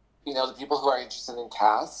the people who are interested in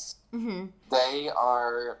casts, Mm-hmm. they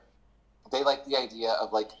like the idea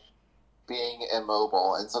of like being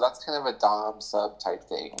immobile, and so that's kind of a dom sub type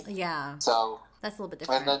thing. Yeah. So that's a little bit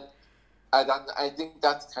different. And then I think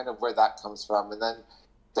that's kind of where that comes from. And then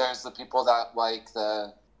there's the people that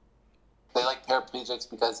they like paraplegics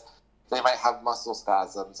because they might have muscle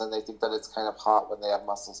spasms, and they think that it's kind of hot when they have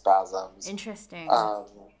muscle spasms. Interesting.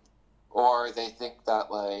 Or they think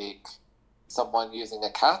that like someone using a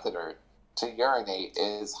catheter to urinate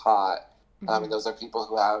is hot. Mm-hmm. And those are people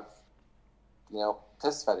who have,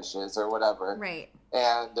 piss fetishes or whatever. Right.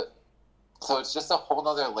 And so it's just a whole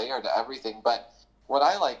other layer to everything. But what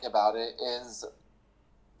I like about it is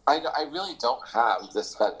I really don't have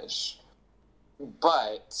this fetish.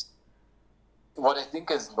 But what I think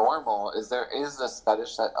is normal is there is this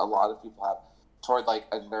fetish that a lot of people have toward like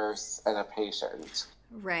a nurse and a patient.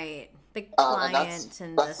 Right. The client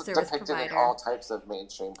and the service depicted provider. in all types of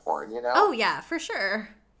mainstream porn, Oh, yeah, for sure.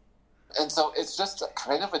 And so it's just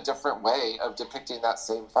kind of a different way of depicting that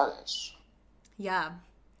same fetish. Yeah.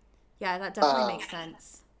 Yeah, that definitely makes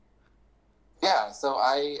sense. Yeah, so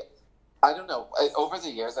I don't know. Over the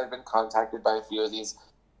years, I've been contacted by a few of these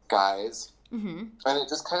guys, Mm-hmm. and it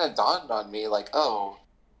just kind of dawned on me, like, oh,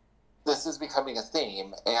 this is becoming a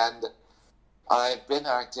theme. And I've been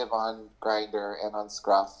active on Grindr and on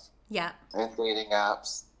Scruff. Yeah. And dating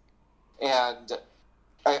apps. And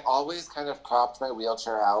I always kind of cropped my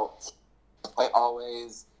wheelchair out. I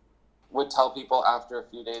always would tell people after a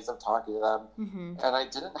few days of talking to them. Mm-hmm. And I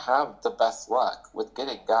didn't have the best luck with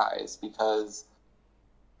getting guys, because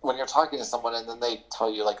when you're talking to someone and then they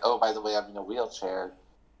tell you, like, oh, by the way, I'm in a wheelchair,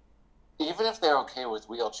 even if they're okay with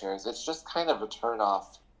wheelchairs, it's just kind of a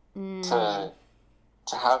turnoff to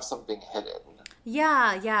have something hidden.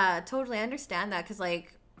 Yeah, totally. I understand that because,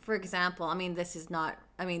 like, for example, this is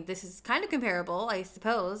kind of comparable, I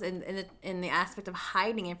suppose, in the aspect of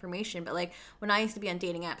hiding information. But like when I used to be on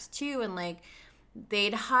dating apps too, and like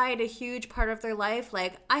they'd hide a huge part of their life,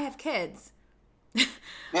 like I have kids.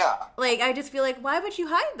 Yeah. Like I just feel like, why would you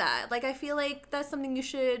hide that? Like I feel like that's something you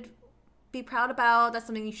should be proud about. That's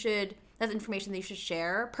information that you should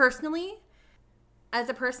share personally. As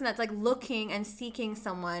a person that's like looking and seeking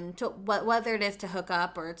someone to whether it is to hook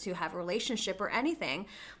up or to have a relationship or anything,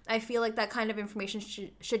 I feel like that kind of information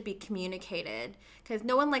should be communicated, because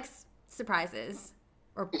no one likes surprises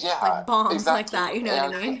or like bombs exactly. Like that. You know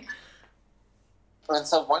what I mean? And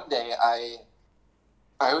so one day I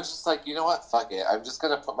was just like, you know what? Fuck it. I'm just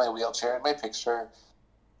gonna put my wheelchair in my picture.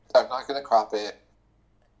 I'm not gonna crop it.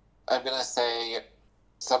 I'm gonna say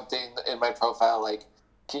something in my profile like,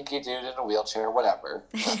 kinky dude in a wheelchair, whatever.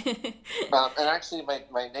 And actually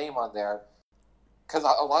my name on there, because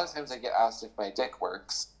a lot of times I get asked if my dick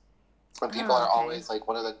works. And people are always like,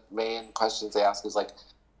 one of the main questions they ask is like,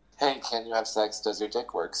 hey, can you have sex? Does your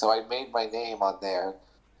dick work? So I made my name on there.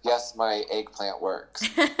 Yes, my eggplant works.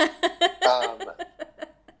 And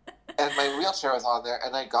my wheelchair was on there,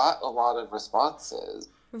 and I got a lot of responses.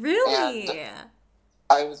 Really? And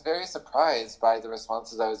I was very surprised by the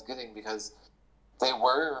responses I was getting, because they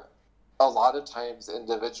were a lot of times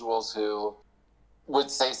individuals who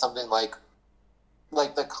would say something like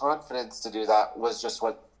the confidence to do that was just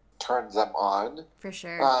what turned them on. For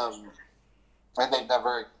sure. And they've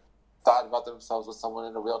never thought about themselves with someone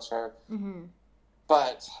in a wheelchair. Mm-hmm.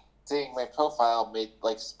 But seeing my profile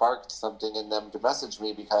sparked something in them to message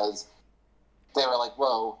me, because they were like,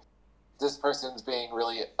 whoa, this person's being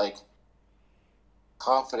really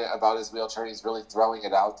confident about his wheelchair. He's really throwing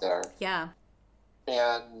it out there. Yeah.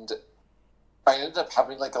 And I ended up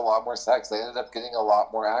having a lot more sex. I ended up getting a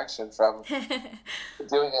lot more action from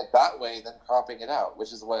doing it that way than cropping it out,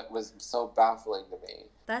 which is what was so baffling to me.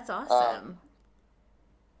 That's awesome.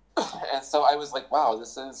 And so I was like, wow,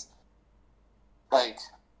 this is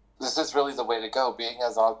really the way to go. Being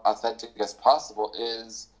as authentic as possible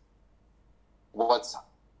is what's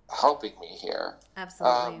helping me here.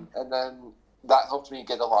 Absolutely. And then that helped me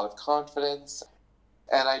get a lot of confidence.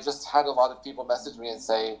 And I just had a lot of people message me and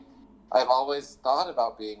say, I've always thought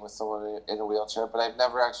about being with someone in a wheelchair, but I've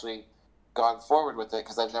never actually gone forward with it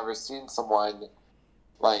because I've never seen someone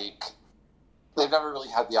they've never really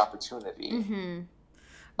had the opportunity. Mm-hmm.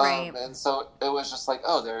 Right. And so it was just like,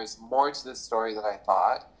 oh, there's more to this story than I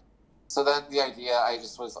thought. So then the idea, I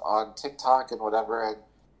just was on TikTok and whatever, and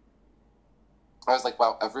I was like,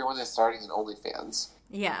 wow, everyone is starting an OnlyFans.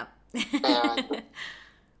 Yeah. And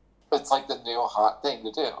it's the new hot thing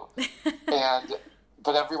to do.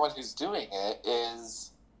 But everyone who's doing it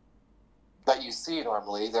is that you see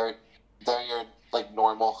normally, they're your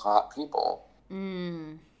normal hot people.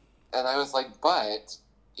 Mm. And I was like, but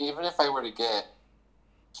even if I were to get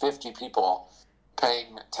 50 people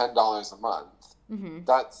paying $10 a month. Mm-hmm.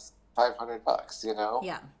 That's $500, you know?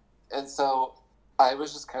 Yeah. And so I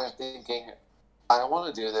was just kind of thinking, I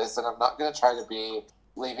want to do this, and I'm not going to try to be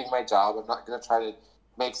leaving my job. I'm not going to try to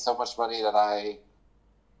make so much money that I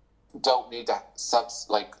don't need to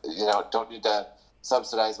don't need to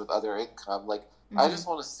subsidize with other income. Like, I just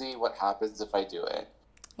want to see what happens if I do it.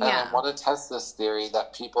 And I want to test this theory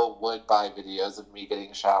that people would buy videos of me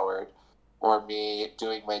getting showered or me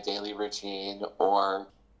doing my daily routine or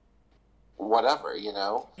whatever, you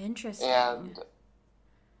know? Interesting. And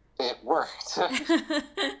it worked.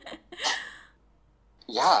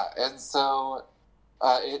 Yeah, and so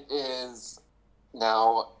it is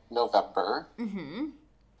now November, and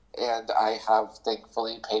I have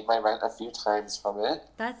thankfully paid my rent a few times from it.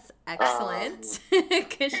 That's excellent.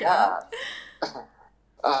 Good job.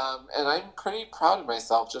 And I'm pretty proud of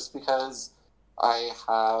myself just because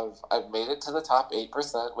I've made it to the top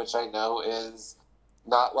 8%, which I know is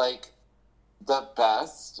not like the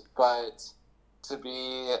best, but to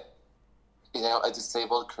be, you know, a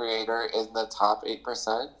disabled creator in the top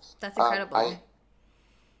 8%. That's incredible. I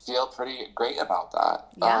feel pretty great about that.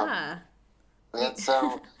 Yeah. And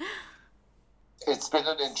so it's been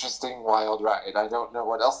an interesting, wild ride. I don't know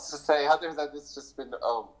what else to say other than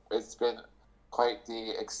it's been quite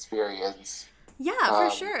the experience. Yeah, for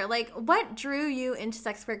sure. Like, what drew you into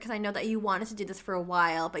sex work? Because I know that you wanted to do this for a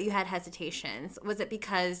while, but you had hesitations. Was it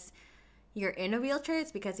because you're in a wheelchair?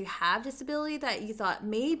 It's because you have disability that you thought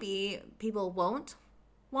maybe people won't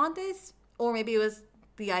want this? Or maybe it was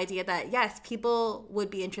the idea that, yes, people would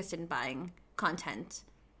be interested in buying content.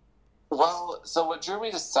 Well, so what drew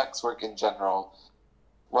me to sex work in general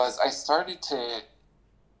was I started to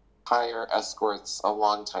hire escorts a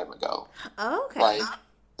long time ago. Oh, okay. Like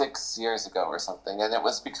 6 years ago or something. And it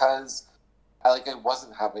was because I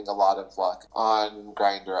wasn't having a lot of luck on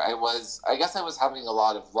Grindr. I guess I was having a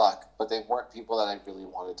lot of luck, but they weren't people that I really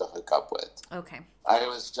wanted to hook up with. Okay. I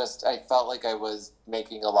felt like I was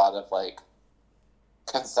making a lot of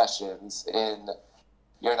concessions in,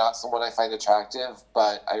 you're not someone I find attractive,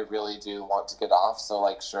 but I really do want to get off, so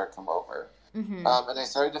sure, come over. And I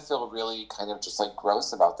started to feel really kind of just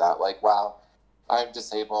gross about that. Wow, I'm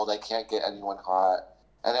disabled, I can't get anyone hot.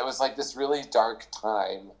 And it was this really dark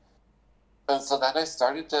time. And so then I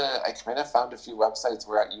kind of found a few websites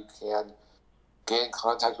where you can get in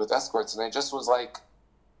contact with escorts. And I just was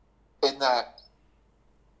in that,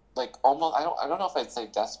 almost, I don't know if I'd say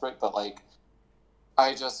desperate, but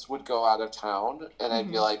I just would go out of town and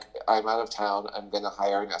I'd be I'm out of town, I'm going to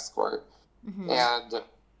hire an escort. And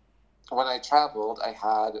when I traveled, I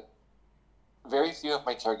had very few of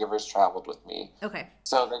my caregivers traveled with me. Okay.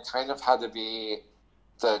 So they kind of had to be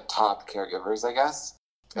the top caregivers, I guess.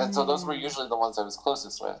 And so those were usually the ones I was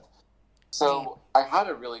closest with. So I had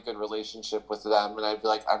a really good relationship with them, and I'd be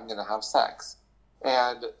I'm going to have sex.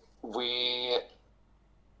 And we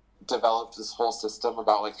developed this whole system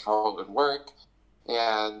about how it would work.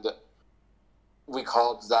 And we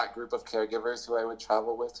called that group of caregivers who I would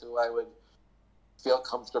travel with, who I would feel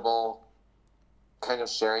comfortable kind of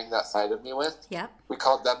sharing that side of me with. Yeah. We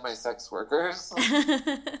called them my sex workers.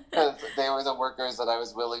 Because they were the workers that I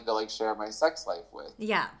was willing to share my sex life with.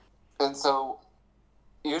 Yeah. And so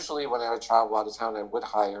usually when I would travel out of town, I would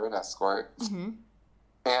hire an escort.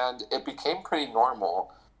 And it became pretty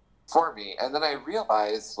normal for me. And then I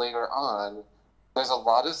realized later on, there's a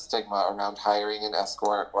lot of stigma around hiring an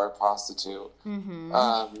escort or a prostitute.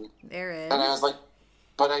 There is. And I was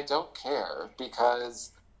but I don't care,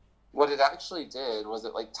 because what it actually did was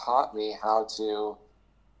it taught me how to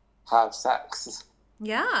have sex.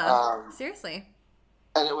 Yeah, seriously.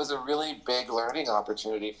 And it was a really big learning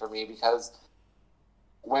opportunity for me, because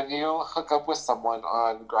when you hook up with someone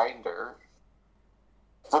on Grindr,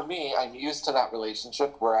 for me, I'm used to that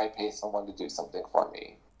relationship where I pay someone to do something for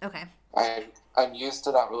me. Okay. I'm used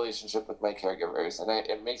to that relationship with my caregivers, and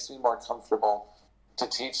it makes me more comfortable to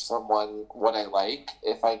teach someone what I like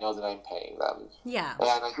if I know that I'm paying them. Yeah. And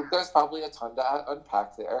I think there's probably a ton to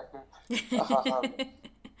unpack there.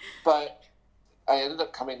 But I ended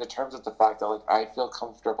up coming to terms with the fact that I feel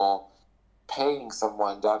comfortable paying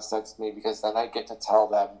someone to have sex with me, because then I get to tell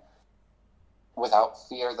them without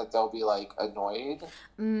fear that they'll be annoyed,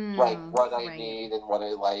 what I need and what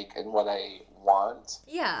I like and what I want.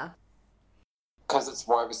 Yeah. Because it's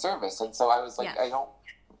more of a service. And so I was I don't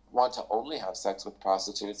want to only have sex with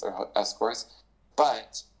prostitutes or escorts,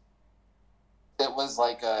 but it was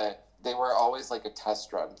they were always a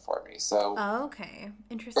test run for me. So okay,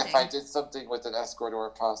 interesting. if I did something with an escort or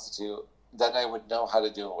a prostitute, then I would know how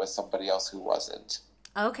to do it with somebody else who wasn't.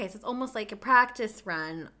 Okay, so it's almost like a practice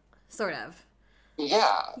run, sort of.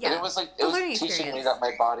 Yeah. Yeah. And it was A was learning teaching me experience. that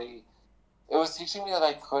my body, it was teaching me that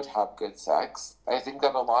I could have good sex. I think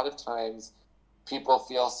that a lot of times people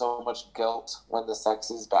feel so much guilt when the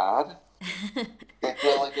sex is bad. They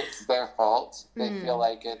feel like it's their fault. They feel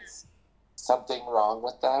like it's something wrong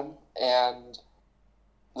with them. And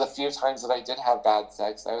the few times that I did have bad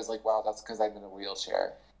sex, I was like, wow, that's because I'm in a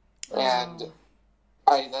wheelchair. And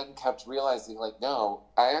I then kept realizing, like, no,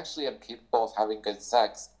 I actually am capable of having good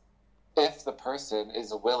sex if the person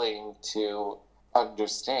is willing to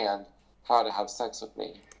understand how to have sex with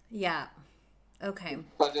me. Yeah. Okay.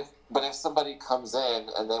 But if somebody comes in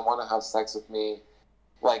and they want to have sex with me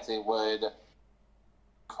like they would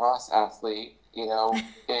cross athlete, in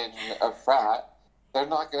a frat, they're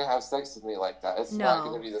not going to have sex with me like that. It's not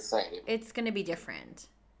going to be the same. It's going to be different.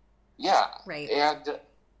 Yeah. Right. And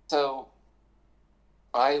so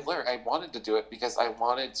I wanted to do it because I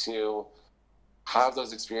wanted to have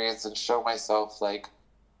those experiences and show myself like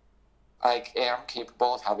I am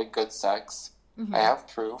capable of having good sex. I have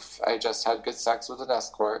proof. I just had good sex with an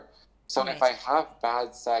escort. So if I have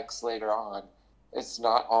bad sex later on, it's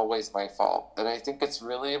not always my fault. And I think it's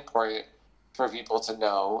really important for people to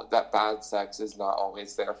know that bad sex is not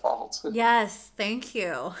always their fault. Yes, thank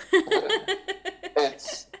you.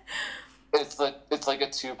 It's like a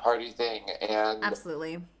two-party thing, and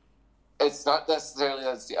absolutely, it's not necessarily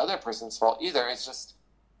that it's the other person's fault either. It's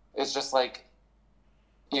just like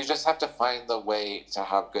you just have to find the way to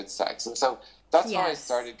have good sex. And so that's how I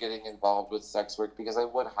started getting involved with sex work, because I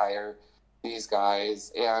would hire these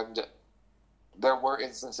guys, and there were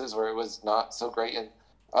instances where it was not so great, and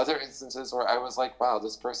other instances where I was like, wow,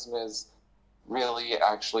 this person is really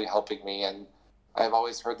actually helping me. And I've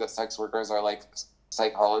always heard that sex workers are like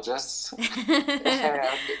psychologists. And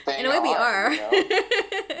in a way we are.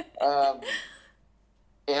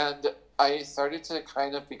 And I started to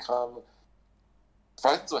kind of become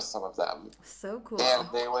friends with some of them. So cool. And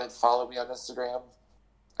they would follow me on Instagram.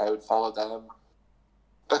 I would follow them.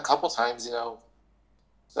 A couple times,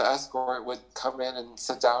 the escort would come in and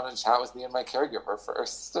sit down and chat with me and my caregiver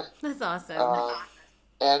first. That's awesome.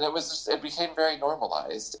 And it became very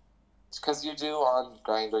normalized. Because you do on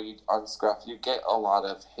Grindr, on Scruff, you get a lot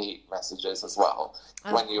of hate messages as well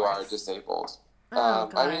when you are disabled.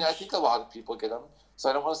 I think a lot of people get them. So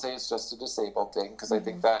I don't want to say it's just a disabled thing, because I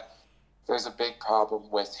think that there's a big problem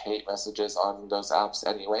with hate messages on those apps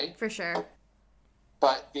anyway. For sure.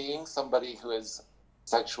 But being somebody who is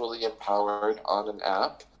sexually empowered on an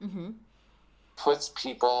app puts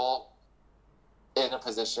people in a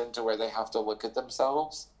position to where they have to look at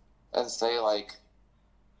themselves and say, like,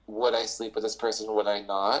 would I sleep with this person? Would I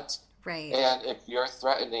not? Right. And if you're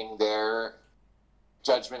threatening their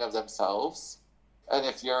judgment of themselves, and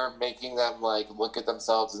if you're making them like look at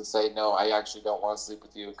themselves and say, no, I actually don't want to sleep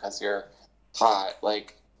with you because you're hot,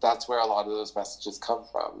 like that's where a lot of those messages come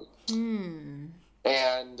from.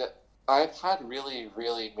 And I've had really,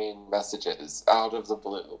 really mean messages out of the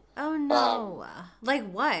blue. Oh no. Like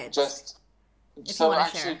what? Just this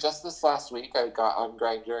last week I got on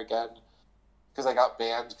Grindr again, because I got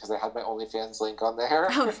banned because I had my OnlyFans link on there.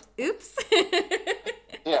 Oh, oops.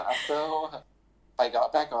 Yeah, so I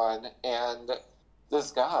got back on, and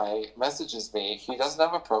this guy messages me. He doesn't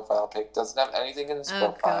have a profile pic, doesn't have anything in his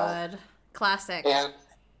profile. Oh, God. Classic. And,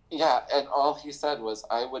 and all he said was,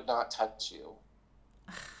 I would not touch you.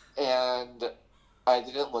 And I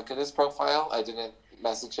didn't look at his profile. I didn't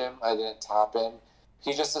message him. I didn't tap him.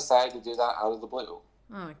 He just decided to do that out of the blue.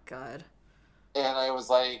 Oh, God. And I was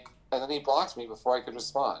like... And then he blocked me before I could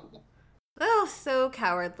respond. Oh, so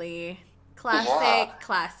cowardly.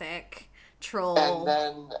 Classic. Troll. And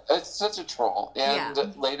then, it's such a troll.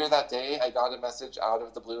 And later that day, I got a message out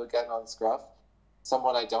of the blue again on Scruff.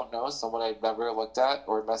 Someone I don't know, someone I've never looked at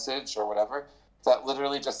or messaged or whatever, that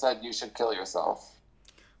literally just said, you should kill yourself.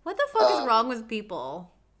 What the fuck is wrong with people?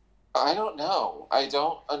 I don't know. I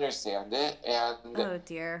don't understand it. And oh,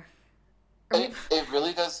 dear. It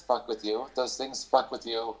really does fuck with you. Those things fuck with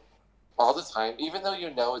you all the time, even though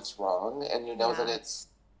you know it's wrong and you know that it's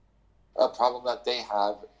a problem that they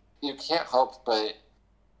have. You can't help but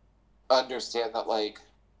understand that, like,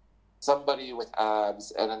 somebody with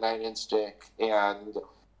abs and a 9-inch dick and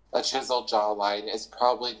a chiseled jawline is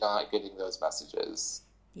probably not getting those messages.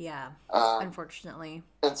 Yeah, unfortunately.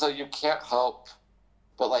 And so you can't help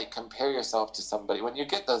but, like, compare yourself to somebody. When you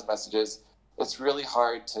get those messages, it's really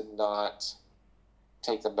hard to not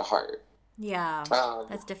take them to heart. Yeah,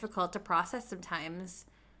 that's difficult to process sometimes.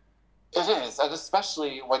 It is, and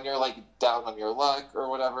especially when you're, like, down on your luck or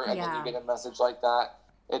whatever, and then you get a message like that,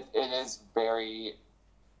 it is very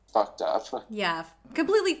fucked up. Yeah,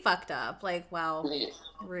 completely fucked up. Like, wow,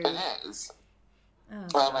 rude. It is.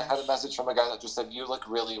 I had a message from a guy that just said, "You look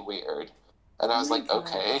really weird," and I was like, God.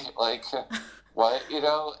 "Okay, like what?"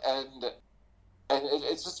 And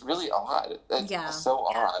it's just really odd. It's so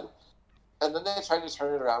odd. And then they tried to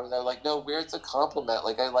turn it around, and they're like, "No, weird's a compliment.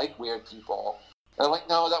 Like, I like weird people." And I'm like,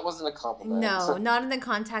 "No, that wasn't a compliment." No, not in the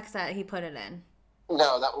context that he put it in.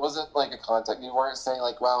 No, that wasn't like a context. You weren't saying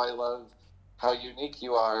like, "Wow, I love how unique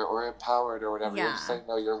you are," or empowered, or whatever. You're just saying,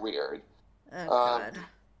 "No, you're weird." Oh, God.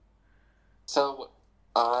 So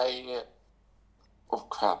oh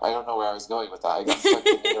crap, I don't know where I was going with that. I got stuck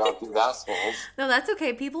thinking about these assholes. No, that's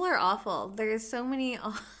okay. People are awful. There's so many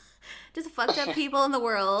just fucked up people in the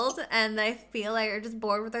world, and I feel like are just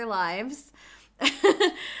bored with their lives and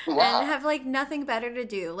have like nothing better to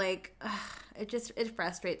do. Like it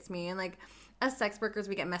frustrates me. And like as sex workers,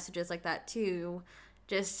 we get messages like that too.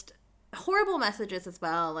 Just horrible messages as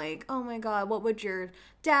well. Like, oh my God, what would your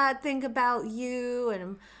dad think about you?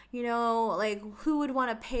 And like who would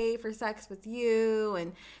want to pay for sex with you?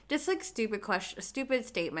 And just like stupid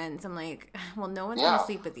statements. I'm like, well, no one's gonna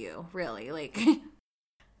sleep with you, really. Like,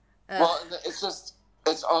 well,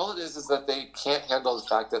 it's all it is that they can't handle the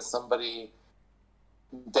fact that somebody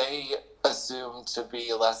they assume to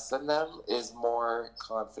be less than them is more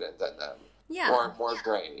confident than them, or more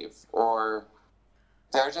brave, or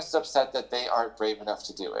they're just upset that they aren't brave enough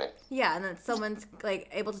to do it. Yeah, and that someone's like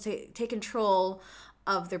able to take control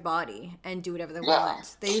of their body and do whatever they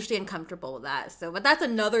want. They're usually uncomfortable with that. So, but that's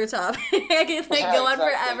another topic. I can go on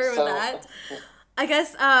forever with that. I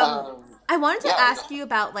guess I wanted to ask you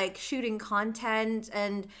about like shooting content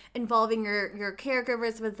and involving your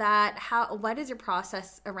caregivers with that. What is your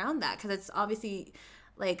process around that? Because it's obviously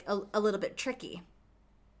like a little bit tricky.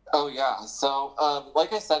 Oh, yeah. So,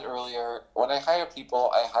 like I said earlier, when I hire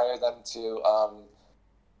people, I hire them to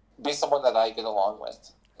be someone that I get along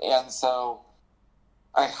with. And so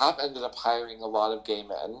I have ended up hiring a lot of gay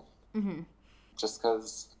men just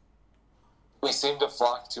because we seem to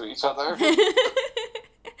flock to each other.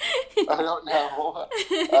 I don't know.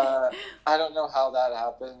 I don't know how that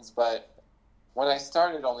happens, but when I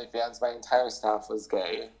started OnlyFans, my entire staff was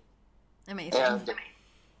gay. Amazing. And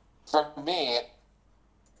for me,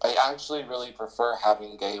 I actually really prefer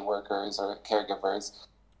having gay workers or caregivers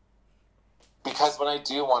because when I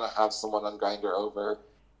do want to have someone on Grindr over,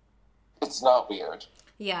 it's not weird.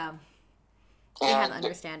 Yeah. I have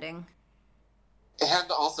understanding.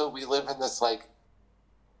 And also, we live in this, like,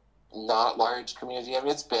 not large community. I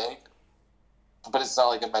mean, it's big, but it's not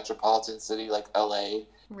like a metropolitan city like LA.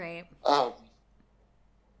 Right.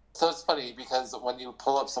 So it's funny because when you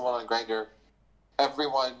pull up someone on Grindr,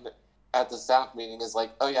 everyone at the staff meeting is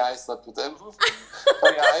like, "Oh yeah, I slept with him." "Oh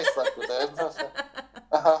yeah, I slept with him."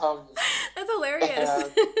 That's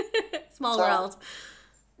hilarious. Small world.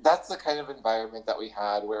 That's the kind of environment that we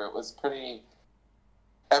had where it was pretty.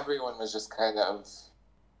 Everyone was just kind of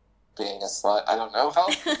being a slut. I don't know how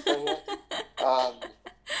to say it.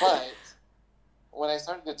 But when I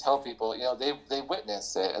started to tell people, they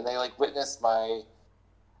witnessed it, and they like witnessed my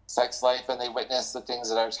sex life, and they witness the things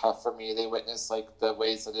that are tough for me. They witness like the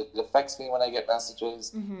ways that it affects me when I get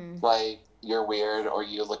messages like "you're weird" or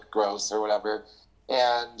 "you look gross" or whatever.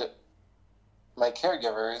 And my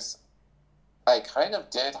caregivers, I kind of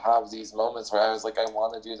did have these moments where I was like, I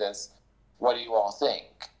want to do this. What do you all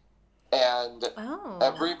think? And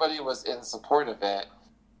everybody was in support of it.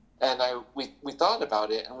 And we thought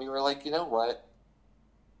about it, and we were like, you know what?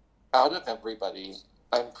 Out of everybody,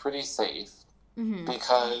 I'm pretty safe.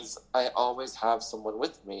 Because I always have someone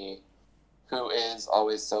with me who is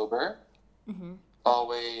always sober,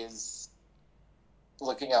 always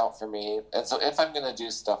looking out for me. And so if I'm going to do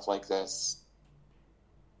stuff like this,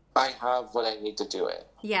 I have what I need to do it.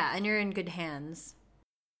 Yeah, and you're in good hands.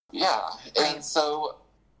 Yeah, and so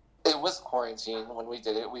it was quarantine when we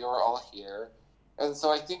did it. We were all here. And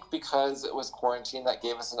so I think because it was quarantine, that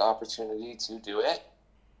gave us an opportunity to do it.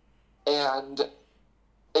 And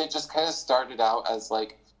it just kind of started out as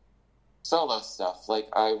like solo stuff. Like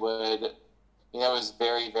I would, it was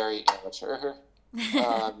very, very amateur.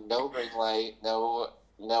 No ring light, no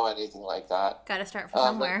anything like that. Got to start from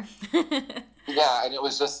somewhere. Yeah, and it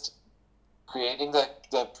was just creating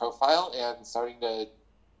the profile and starting to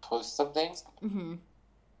post some things.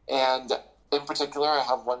 And in particular, I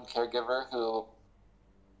have one caregiver who,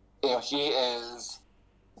 he is,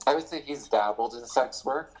 I would say he's dabbled in sex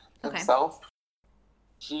work himself.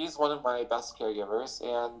 He's one of my best caregivers,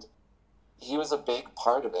 and he was a big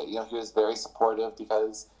part of it. He was very supportive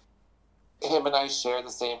because him and I share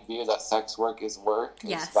the same view that sex work is work.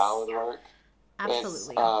 Yes. It's valid work.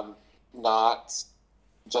 Absolutely. It's not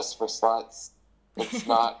just for sluts. It's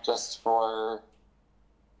not just for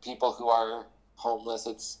people who are homeless.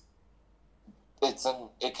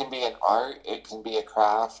 It can be an art, it can be a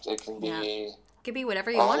craft, it can be it could be whatever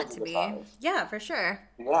you want it to be. Yeah, for sure.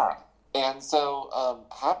 Yeah. And so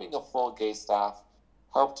having a full gay staff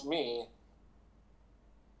helped me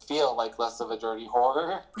feel like less of a dirty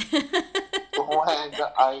whore when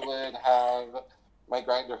I would have my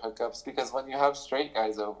Grindr hookups, because when you have straight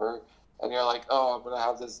guys over and you're like, oh, I'm gonna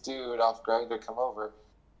have this dude off Grindr come over,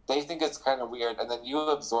 they think it's kind of weird, and then you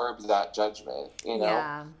absorb that judgment, you know.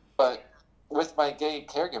 Yeah. But with my gay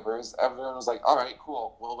caregivers, everyone was like, all right,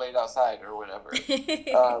 cool, we'll wait outside or whatever.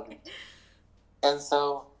 And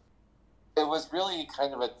so it was really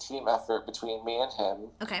kind of a team effort between me and him.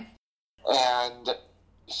 Okay. And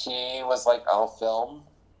he was like, I'll film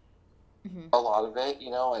a lot of it,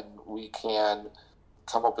 you know, and we can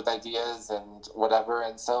come up with ideas and whatever.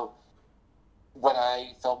 And so when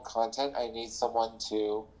I film content, I need someone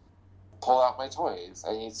to pull out my toys.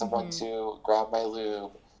 I need someone to grab my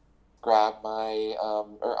lube, grab my,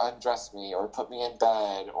 or undress me, or put me in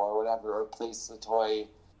bed, or whatever, or place the toy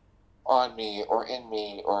on me, or in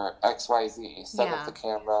me, or XYZ, set up the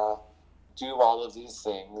camera, do all of these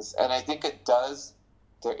things. And I think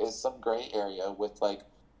there is some gray area with, like,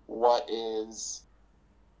 what is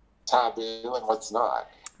taboo and what's not.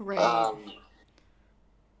 Right.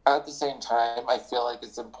 At the same time, I feel like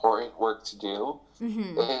it's important work to do.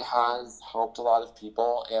 It has helped a lot of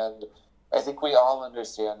people, and I think we all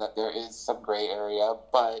understand that there is some gray area,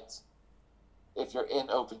 but if you're in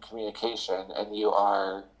open communication and you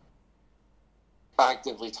are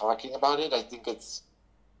actively talking about it, I think it's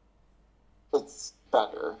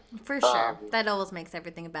better. For sure. That always makes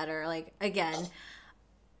everything better. Like, again,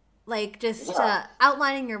 like just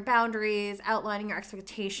outlining your boundaries, outlining your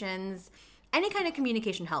expectations. Any kind of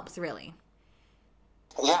communication helps, really.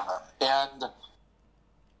 Yeah, and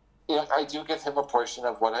you know, I do give him a portion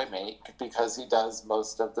of what I make because he does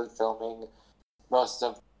most of the filming, most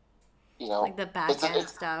of, you know, like the back end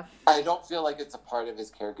stuff. I don't feel like it's a part of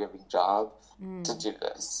his caregiving job to do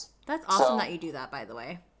this. That's awesome that you do that, by the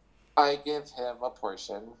way. I give him a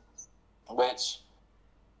portion, which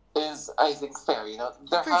is, I think, fair. You know,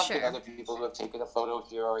 there have been other people who have taken a photo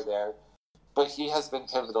here or there, but he has been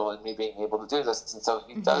pivotal in me being able to do this, and so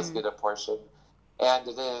he does get a portion, and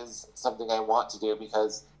it is something I want to do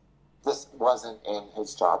because this wasn't in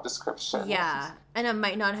his job description. Yeah, and it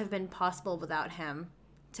might not have been possible without him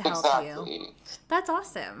to help you. That's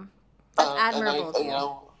awesome. That's admirable of you. You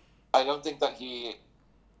know, I don't think that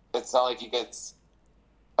it's not like he gets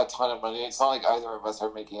a ton of money. It's not like either of us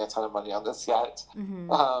are making a ton of money on this yet.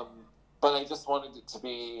 But I just wanted it to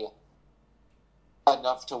be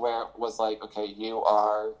enough to where it was like, okay,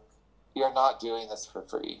 you're not doing this for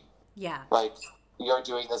free. Yeah. Like, you're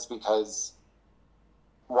doing this because,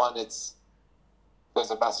 one, there's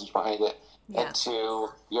a message behind it, and two,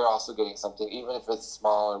 you're also getting something, even if it's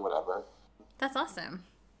small or whatever. That's awesome.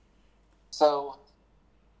 So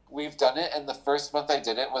we've done it, and the first month I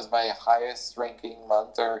did it was my highest ranking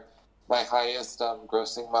month, or my highest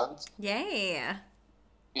grossing month. Yay.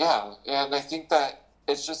 Yeah, and I think that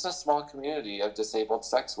it's just a small community of disabled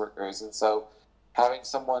sex workers, and so having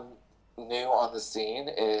someone new on the scene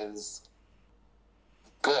is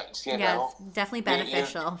good, you know? It's definitely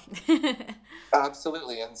beneficial.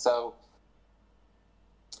 Absolutely, and so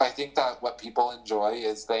I think that what people enjoy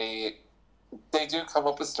is they do come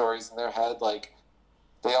up with stories in their head, like,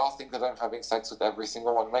 they all think that I'm having sex with every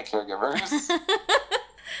single one of my caregivers.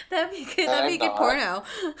 That'd be good. That'd be a good porno.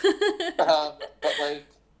 But, like,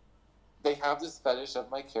 they have this fetish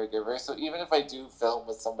of my caregiver, so even if I do film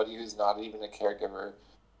with somebody who's not even a caregiver,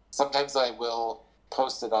 sometimes I will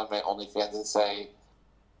post it on my OnlyFans and say,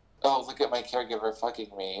 oh, look at my caregiver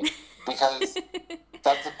fucking me, because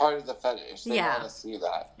that's a part of the fetish. They want to see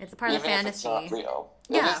that. It's a part of the fantasy. Even if it's not real.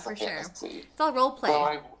 Yeah, for sure. It's all role play.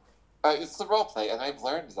 So it's the role play, and I've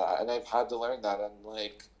learned that, and I've had to learn that, and,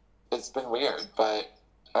 like, it's been weird, but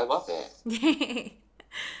I love it.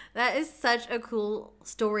 That is such a cool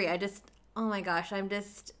story. Oh my gosh, I'm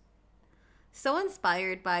just so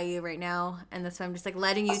inspired by you right now, and that's why I'm just, like,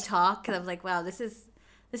 letting you talk, because I'm like, wow, this is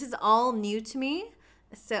all new to me.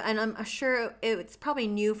 So, and I'm sure it's probably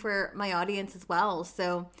new for my audience as well.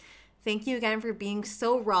 So thank you again for being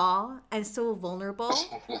so raw and so vulnerable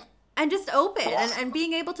and just open and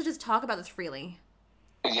being able to just talk about this freely.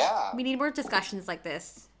 Yeah. We need more discussions like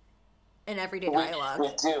this in everyday dialogue. We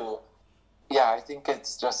do. Yeah, I think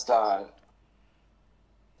it's just,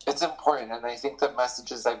 it's important. And I think the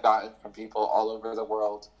messages I've gotten from people all over the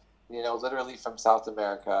world, you know, literally from South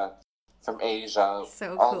America, from Asia,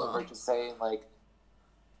 so all cool. over, just saying, like,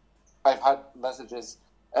 I've had messages,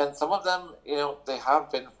 and some of them, you know, they have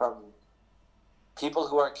been from people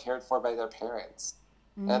who are cared for by their parents.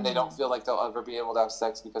 And they don't feel like they'll ever be able to have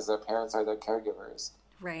sex because their parents are their caregivers.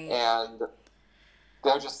 Right. And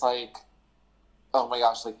they're just like, oh my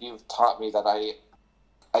gosh, like, you've taught me that I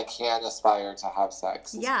can aspire to have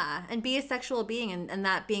sex. Yeah, and be a sexual being and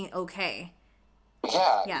that being okay.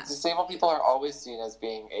 Yeah. Disabled people are always seen as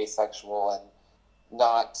being asexual and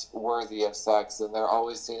not worthy of sex. And they're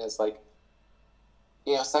always seen as like,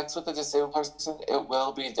 you know, sex with a disabled person, it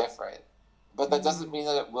will be different. But that doesn't mean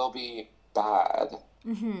that it will be bad.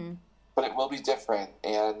 Mm-hmm. But it will be different.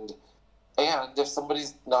 And if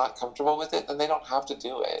somebody's not comfortable with it, then they don't have to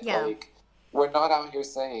do it. Yeah. Like, we're not out here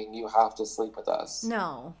saying you have to sleep with us.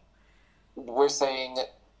 No. We're saying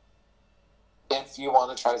if you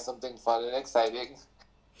want to try something fun and exciting,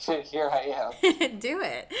 here I am. Do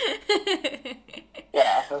it.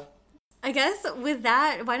 Yeah. I guess with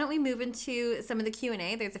that, why don't we move into some of the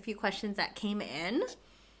Q&A? There's a few questions that came in.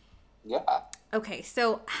 Yeah. Okay,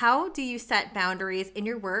 so how do you set boundaries in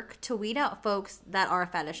your work to weed out folks that are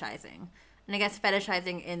fetishizing? And I guess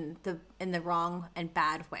fetishizing in the wrong and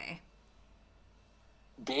bad way.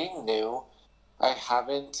 Being new, I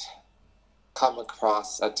haven't come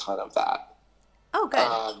across a ton of that. Oh, good.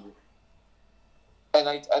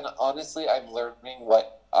 And honestly, I'm learning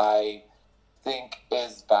what I think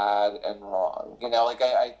is bad and wrong. You know, like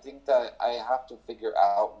I think that I have to figure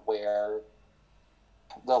out where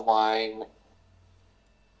the line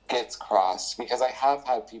gets crossed, because I have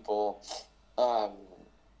had people,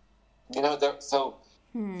 you know, there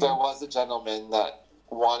was a gentleman that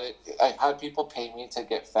I've had people pay me to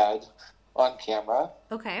get fed on camera.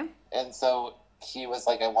 Okay. And so he was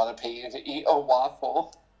like, I want to pay you to eat a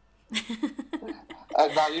waffle.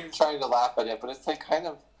 I'm not even trying to laugh at it, but it's like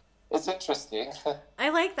it's interesting. I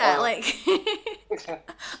like that.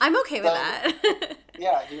 I'm okay with that.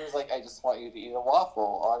 Yeah, he was like, I just want you to eat a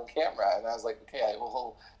waffle on camera. And I was like, okay, I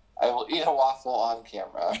will eat a waffle on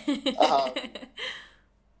camera.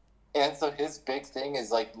 And so his big thing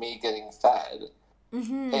is like me getting fed.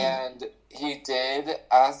 Mm-hmm. And he did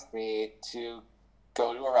ask me to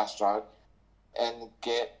go to a restaurant and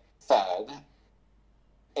get fed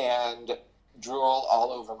and drool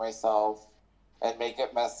all over myself and make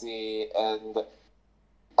it messy and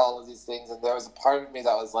all of these things. And there was a part of me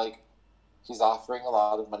that was like, he's offering a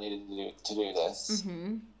lot of money to do this.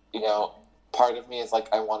 Mm-hmm. You know, part of me is like,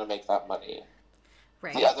 I want to make that money.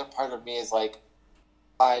 Right. The other part of me is like,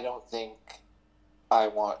 I don't think I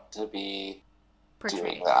want to be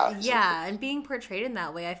doing that. Yeah, and being portrayed in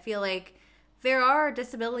that way, I feel like there are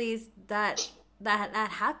disabilities that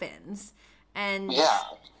happens. And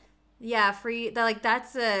that's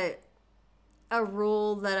a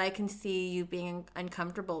rule that I can see you being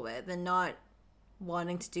uncomfortable with and not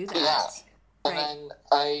wanting to do that. Yeah. And then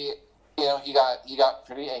he got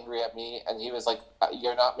pretty angry at me, and he was like,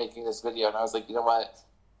 you're not making this video. And I was like, you know what?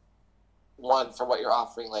 One, for what you're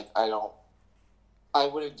offering, like, I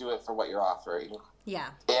wouldn't do it for what you're offering. Yeah.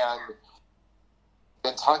 And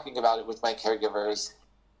in talking about it with my caregivers,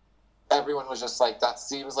 everyone was just like, that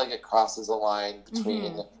seems like it crosses a line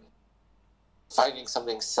between finding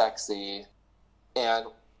something sexy and,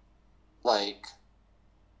 like,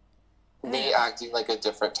 me acting like a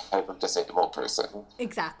different type of disabled person.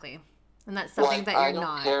 Exactly. And that's something that you're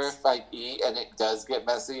not. I don't care if I eat and it does get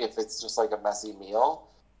messy, if it's just like a messy meal.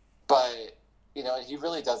 But, you know, he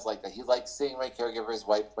really does like that. He likes seeing my caregivers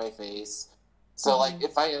wipe my face. So, like,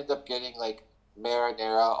 if I end up getting, like,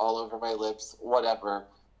 marinara all over my lips, whatever.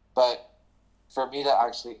 But for me to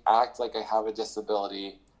actually act like I have a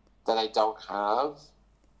disability that I don't have,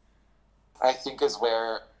 I think is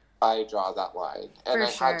where I draw that line. And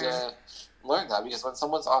had to learn that, because when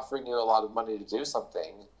someone's offering you a lot of money to do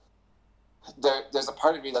something, there's a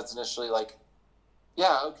part of me that's initially like,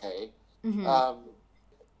 yeah, okay. Mm-hmm.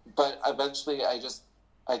 But eventually I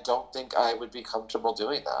don't think I would be comfortable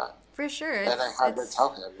doing that. For sure. And I had to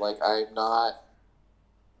tell him, like,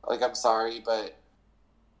 I'm sorry, but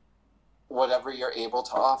whatever you're able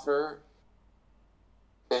to offer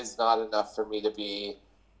is not enough for me to be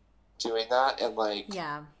doing that. And, like,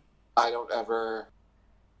 I don't ever,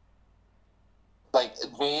 like,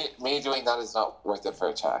 me doing that is not worth it for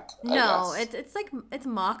a check. No, it's like, it's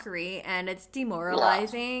mockery and it's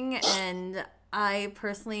demoralizing. Yeah. And I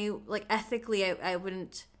personally, like, ethically, I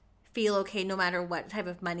wouldn't feel okay no matter what type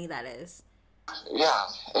of money that is. Yeah,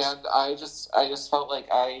 and I just felt like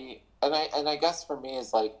I guess for me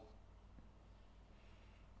is like,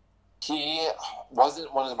 he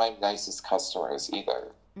wasn't one of my nicest customers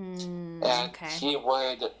either. And he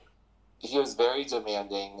was very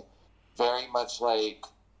demanding, very much like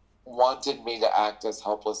wanted me to act as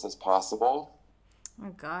helpless as possible. Oh,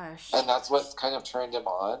 gosh. And that's what kind of turned him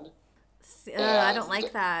on. I don't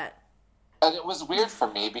like that. And it was weird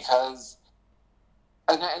for me because,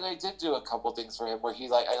 and I did do a couple things for him where he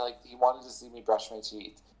wanted to see me brush my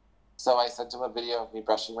teeth. So I sent him a video of me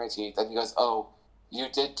brushing my teeth, and he goes, "Oh, you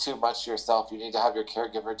did too much yourself. You need to have your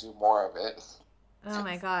caregiver do more of it." Oh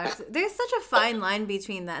my gosh. There's such a fine line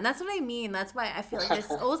between that. And that's what I mean. That's why I feel like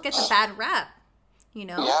this always gets a bad rep, you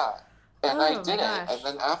know? Yeah. And I did it. And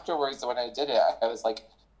then afterwards, when I did it, I was like,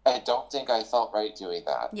 I don't think I felt right doing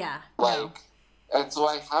that. Yeah. And so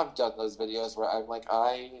I have done those videos where I'm like,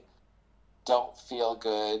 I don't feel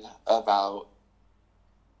good about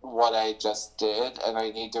what I just did, and I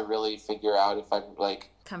need to really figure out if I'm, like...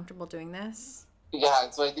 comfortable doing this? Yeah,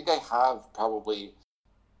 and so I think I have probably...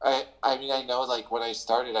 I mean, I know, like, when I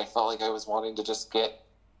started, I felt like I was wanting to just get...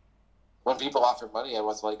 When people offered money, I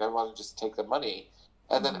was like, I want to just take the money.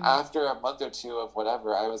 And then after a month or two of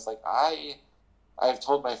whatever, I was like, I've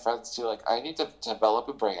told my friends, too, like, I need to develop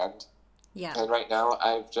a brand. Yeah. And right now,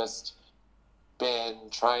 I've just been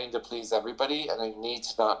trying to please everybody, and I need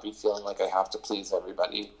to not be feeling like I have to please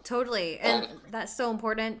everybody. Totally. And that's so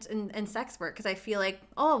important in sex work, because I feel like,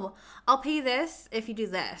 oh, I'll pay this if you do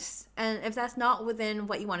this. And if that's not within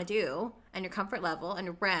what you want to do and your comfort level and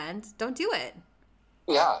your brand, don't do it.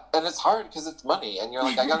 Yeah. And it's hard because it's money, and you're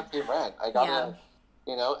like, I got to pay rent. I got to,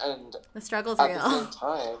 you know, and the struggle's at real. the same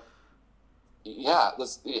time,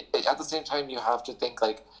 at the same time, you have to think,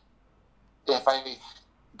 like, if I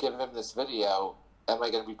give him this video, am I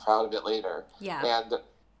going to be proud of it later? Yeah. And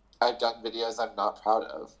I've done videos I'm not proud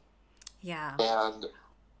of. Yeah. And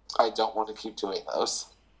I don't want to keep doing those.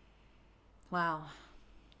 Wow.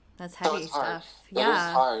 That's heavy stuff. Yeah. It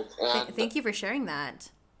is hard. And thank you for sharing that.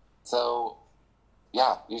 So,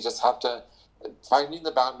 yeah, you just have to... Finding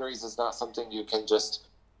the boundaries is not something you can just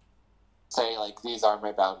say, like, these are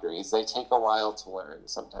my boundaries. They take a while to learn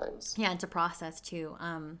sometimes. Yeah, and to process, too.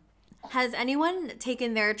 Has anyone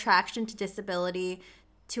taken their attraction to disability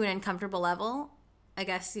to an uncomfortable level? I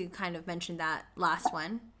guess you kind of mentioned that last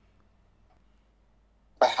one.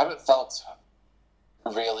 I haven't felt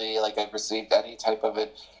really like I've received any type of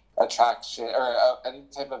attraction or any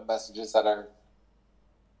type of messages that are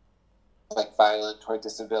like violent toward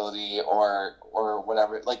disability or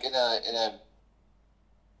whatever. Like in a.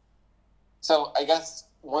 So I guess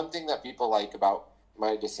one thing that people like about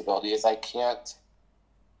my disability is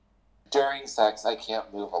during sex, I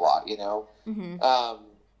can't move a lot, you know? Mm-hmm.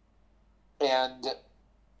 And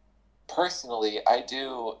personally, I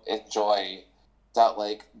do enjoy that,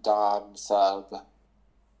 like, dom, sub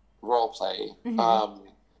role play. Mm-hmm.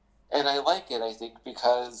 And I like it, I think,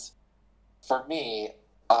 because for me,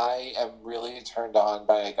 I am really turned on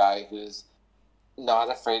by a guy who's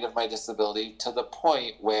not afraid of my disability to the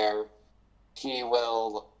point where he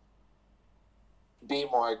will be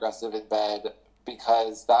more aggressive in bed,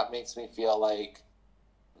 because that makes me feel like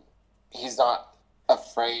he's not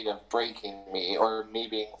afraid of breaking me or me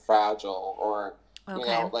being fragile or, you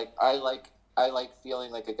know, like I like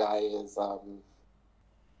feeling like a guy is,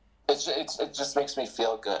 it just makes me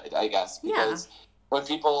feel good, I guess, because when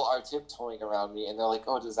people are tiptoeing around me and they're like,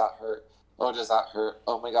 oh, does that hurt? Oh, does that hurt?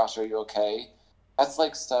 Oh my gosh, are you okay? That's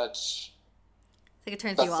like such... It's like it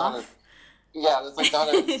turns you off. That's like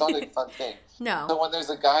it's not a fun thing. No. So when there's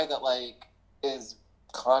a guy that like is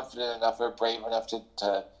confident enough or brave enough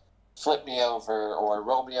to flip me over or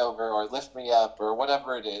roll me over or lift me up or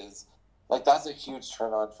whatever it is, like that's a huge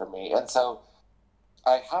turn on for me. And so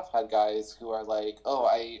I have had guys who are like, oh,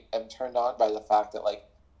 I am turned on by the fact that like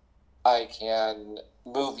I can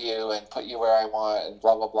move you and put you where I want and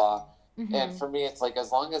blah blah blah. Mm-hmm. And for me it's like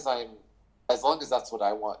as long as that's what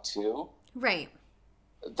I want too, right,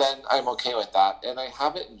 then I'm okay with that. And I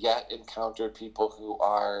haven't yet encountered people who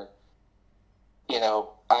are, you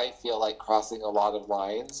know, I feel like crossing a lot of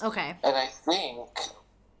lines. Okay. And I think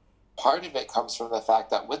part of it comes from the fact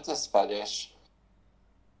that with this fetish,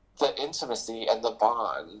 the intimacy and the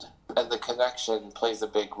bond and the connection plays a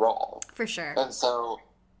big role. For sure. And so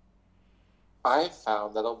I've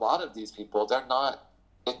found that a lot of these people, they're not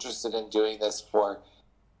interested in doing this for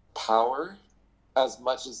power as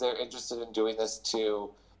much as they're interested in doing this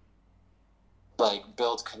to like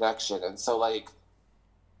build connection. And so like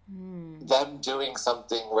them doing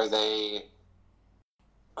something where they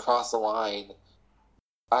cross a line,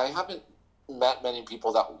 I haven't met many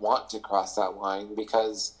people that want to cross that line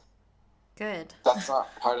because that's not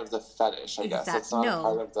part of the fetish, I guess. It's not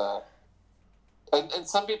part of the... And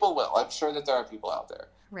some people will. I'm sure that there are people out there.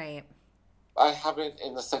 Right. I haven't,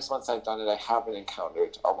 in the 6 months I've done it, I haven't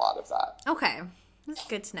encountered a lot of that. Okay. That's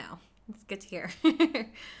good to know. It's good to hear.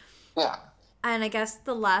 Yeah. And I guess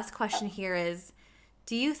the last question here is,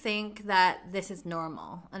 Do you think that this is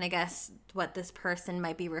normal? And I guess what this person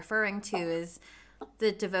might be referring to is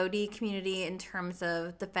the devotee community in terms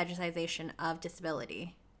of the fetishization of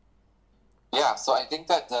disability. Yeah, so I think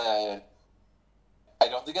that I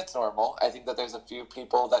don't think it's normal. I think that there's a few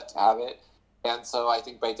people that have it. And so I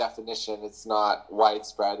think by definition, it's not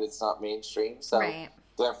widespread. It's not mainstream. So right.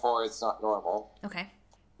 Therefore, it's not normal. Okay.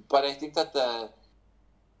 But I think that the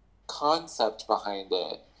concept behind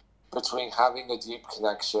it, between having a deep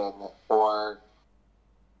connection or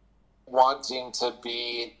wanting to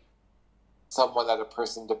be someone that a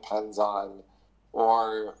person depends on,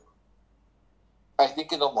 or I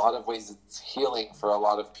think in a lot of ways it's healing for a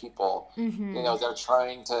lot of people. Mm-hmm. You know, they're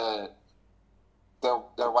trying to,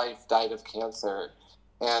 their wife died of cancer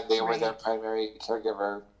and they were their primary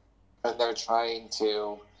caregiver, and they're trying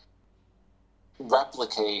to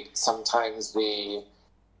replicate sometimes the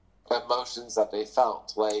emotions that they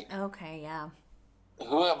felt. Like, okay, yeah.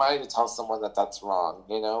 Who am I to tell someone that that's wrong,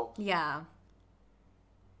 you know? Yeah.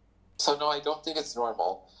 So no, I don't think it's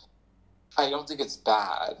normal. I don't think it's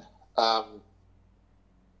bad.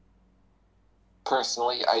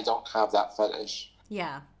 Personally, I don't have that fetish.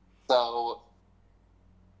 Yeah. So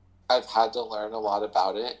I've had to learn a lot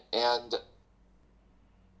about it, and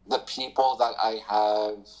the people that I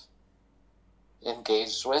have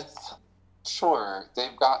engaged with, sure,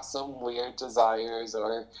 they've got some weird desires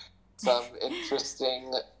or some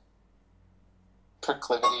interesting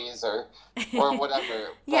proclivities or whatever.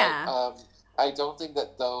 Yeah. But I don't think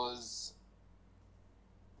that those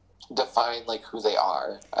define like who they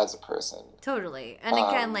are as a person. Totally. And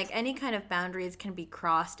again, like any kind of boundaries can be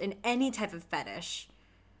crossed in any type of fetish.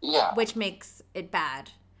 Yeah. Which makes it bad.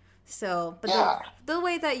 So, but the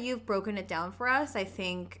way that you've broken it down for us, I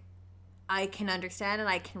think I can understand and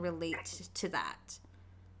I can relate to that.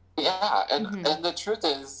 Yeah, and the truth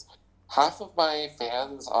is, half of my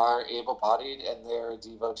fans are able-bodied and they're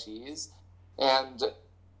devotees, and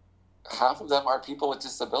half of them are people with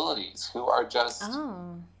disabilities who are just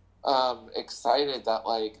excited that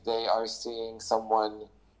like they are seeing someone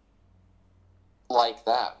like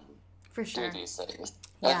them for sure do these things.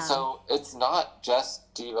 Yeah. And so it's not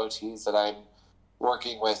just devotees that I'm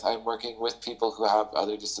working with. I'm working with people who have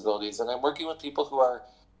other disabilities, and I'm working with people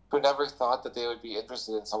who never thought that they would be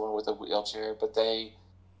interested in someone with a wheelchair, but they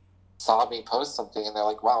saw me post something and they're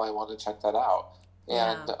like, wow, I want to check that out.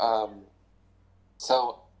 And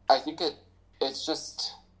so I think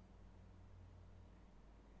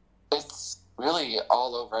it's really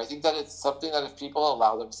all over. I think that it's something that if people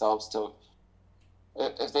allow themselves to,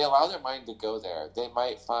 if they allow their mind to go there, they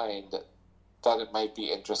might find that it might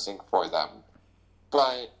be interesting for them.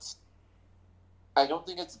 But I don't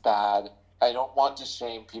think it's bad. I don't want to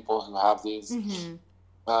shame people who have these. You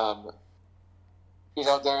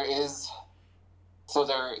know, I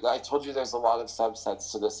told you there's a lot of subsets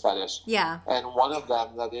to this fetish. Yeah. And one of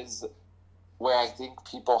them that is where I think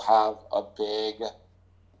people have a big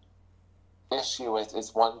issue with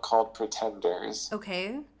is one called pretenders.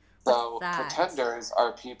 Okay. So pretenders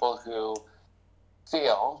are people who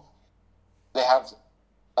feel they have,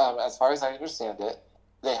 as far as I understand it,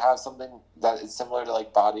 they have something that is similar to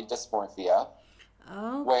like body dysmorphia.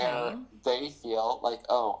 Okay. Where they feel like,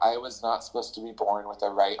 oh, I was not supposed to be born with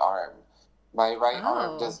a right arm. My right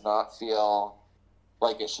arm does not feel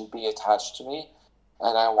like it should be attached to me,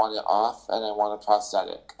 and I want it off, and I want a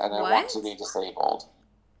prosthetic, and I want to be disabled.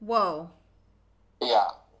 Whoa.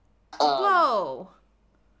 Yeah. Whoa.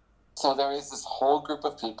 So there is this whole group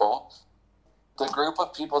of people. The group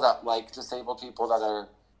of people that like disabled people, that are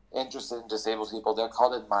interested in disabled people, they're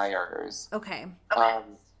called admirers. Okay.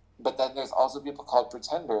 But then there's also people called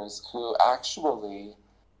pretenders who actually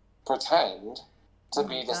pretend to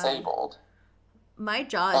be disabled. My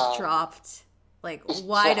jaw is dropped, like,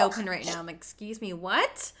 wide open right now. I'm like, excuse me,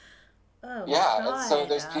 what? Oh, yeah, God. And so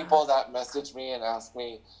there's people that message me and ask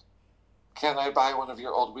me, can I buy one of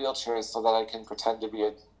your old wheelchairs so that I can pretend to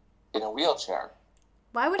be in a wheelchair?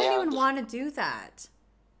 Why would anyone want to do that?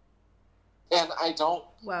 And I don't...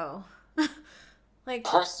 Whoa. Like,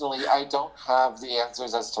 personally, I don't have the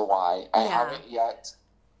answers as to why. I haven't yet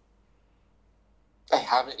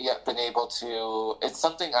been able to... It's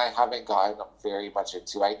something I haven't gotten very much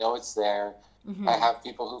into. I know it's there. Mm-hmm. I have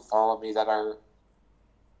people who follow me that are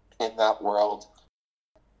in that world.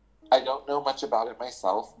 I don't know much about it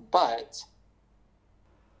myself, but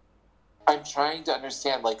I'm trying to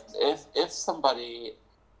understand, like, if somebody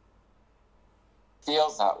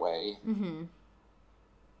feels that way... Mm-hmm.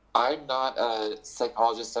 I'm not a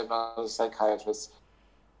psychologist, I'm not a psychiatrist.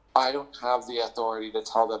 I don't have the authority to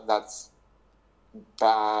tell them that's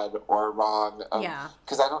bad or wrong. Yeah.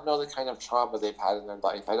 Because I don't know the kind of trauma they've had in their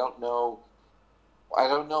life. I don't know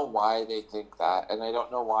why they think that, and I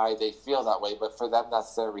don't know why they feel that way, but for them,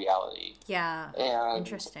 that's their reality. Yeah. And,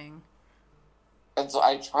 interesting. And so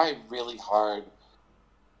I try really hard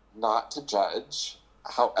not to judge.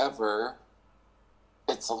 However,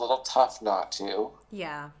 it's a little tough not to.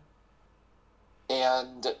 Yeah.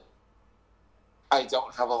 And I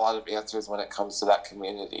don't have a lot of answers when it comes to that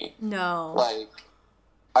community. No. Like,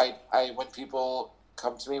 I when people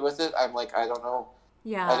come to me with it, I'm like, I don't know.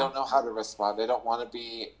 Yeah. I don't know how to respond. I don't want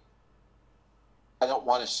to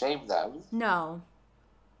shame them. No.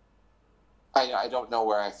 I don't know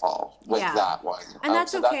where I fall with that one. And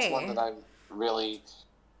that's okay. That's one that I'm really,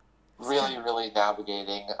 really, really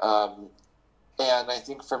navigating. And I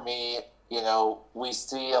think for me, you know, we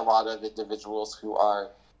see a lot of individuals who are,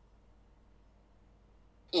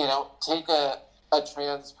 you know, take a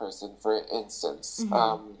trans person, for instance.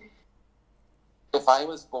 Mm-hmm. If I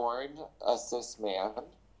was born a cis man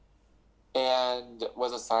and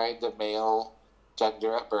was assigned a male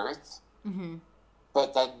gender at birth, mm-hmm.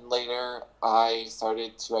 but then later I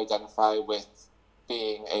started to identify with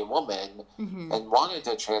being a woman mm-hmm. and wanted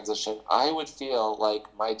to transition, I would feel like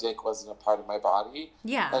my dick wasn't a part of my body.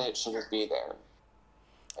 Yeah. And it shouldn't be there.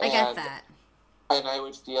 I get that. And I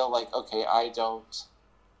would feel like, okay, I don't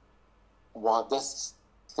want this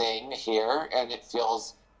thing here, and it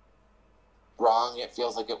feels wrong. It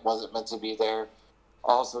feels like it wasn't meant to be there.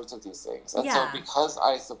 All sorts of these things. And so because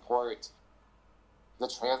I support the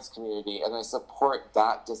trans community and I support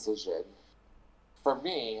that decision, for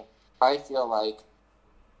me, I feel like,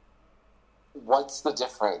 what's the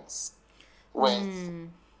difference with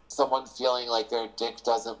someone feeling like their dick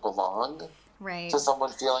doesn't belong to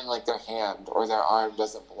someone feeling like their hand or their arm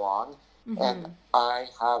doesn't belong? Mm-hmm. And I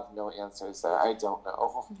have no answers there. I don't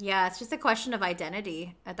know. Yeah, it's just a question of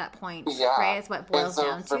identity at that point, yeah. right? It's what boils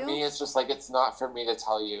down to. For me, it's just like, it's not for me to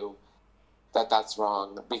tell you that that's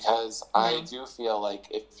wrong, because I do feel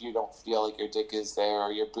like if you don't feel like your dick is there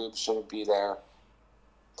or your boobs shouldn't be there,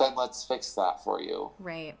 then let's fix that for you.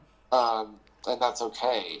 Right. And that's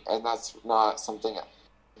okay. And that's not something,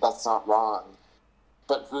 that's not wrong.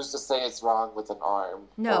 But who's to say it's wrong with an arm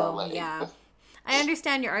or a leg? Yeah. I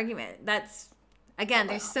understand your argument. That's, again,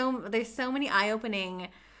 there's so many eye-opening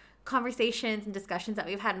conversations and discussions that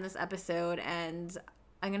we've had in this episode, and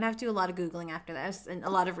I'm going to have to do a lot of Googling after this and a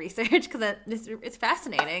lot of research, because it's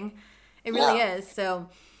fascinating. It really is. So,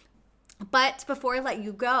 but before I let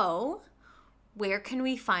you go, where can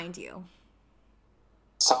we find you?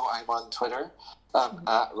 So I'm on Twitter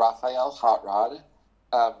at Raphael Hot Rod,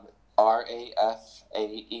 RafaelHotrod.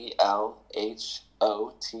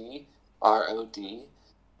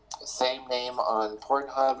 Same name on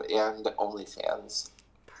Pornhub and OnlyFans.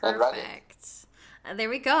 Perfect. There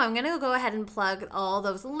we go. I'm going to go ahead and plug all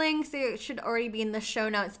those links. They should already be in the show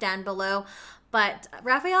notes down below. But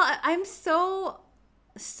Raphael, I'm so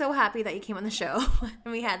happy that you came on the show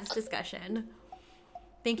and we had this discussion.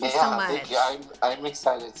 Thank you so much. Thank you. I'm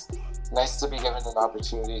excited. It's nice to be given an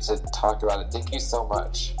opportunity to talk about it. Thank you so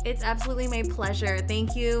much. It's absolutely my pleasure.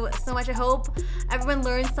 Thank you so much. I hope everyone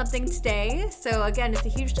learned something today. So again, it's a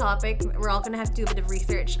huge topic. We're all going to have to do a bit of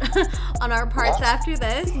research on our parts after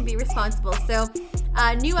this and be responsible. So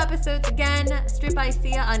new episodes again, Strip by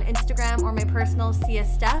Sia on Instagram or my personal Sia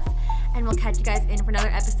Steph. And we'll catch you guys in for another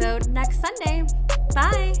episode next Sunday.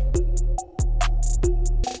 Bye.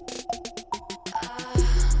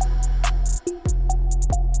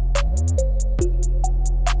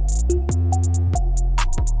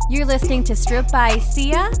 You're listening to Strip by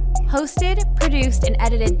Sia, hosted, produced, and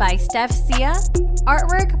edited by Steph Sia,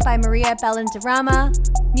 artwork by Maria Bellandarama,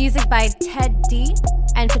 music by Ted D,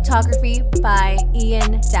 and photography by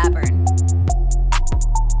Ian Daburn.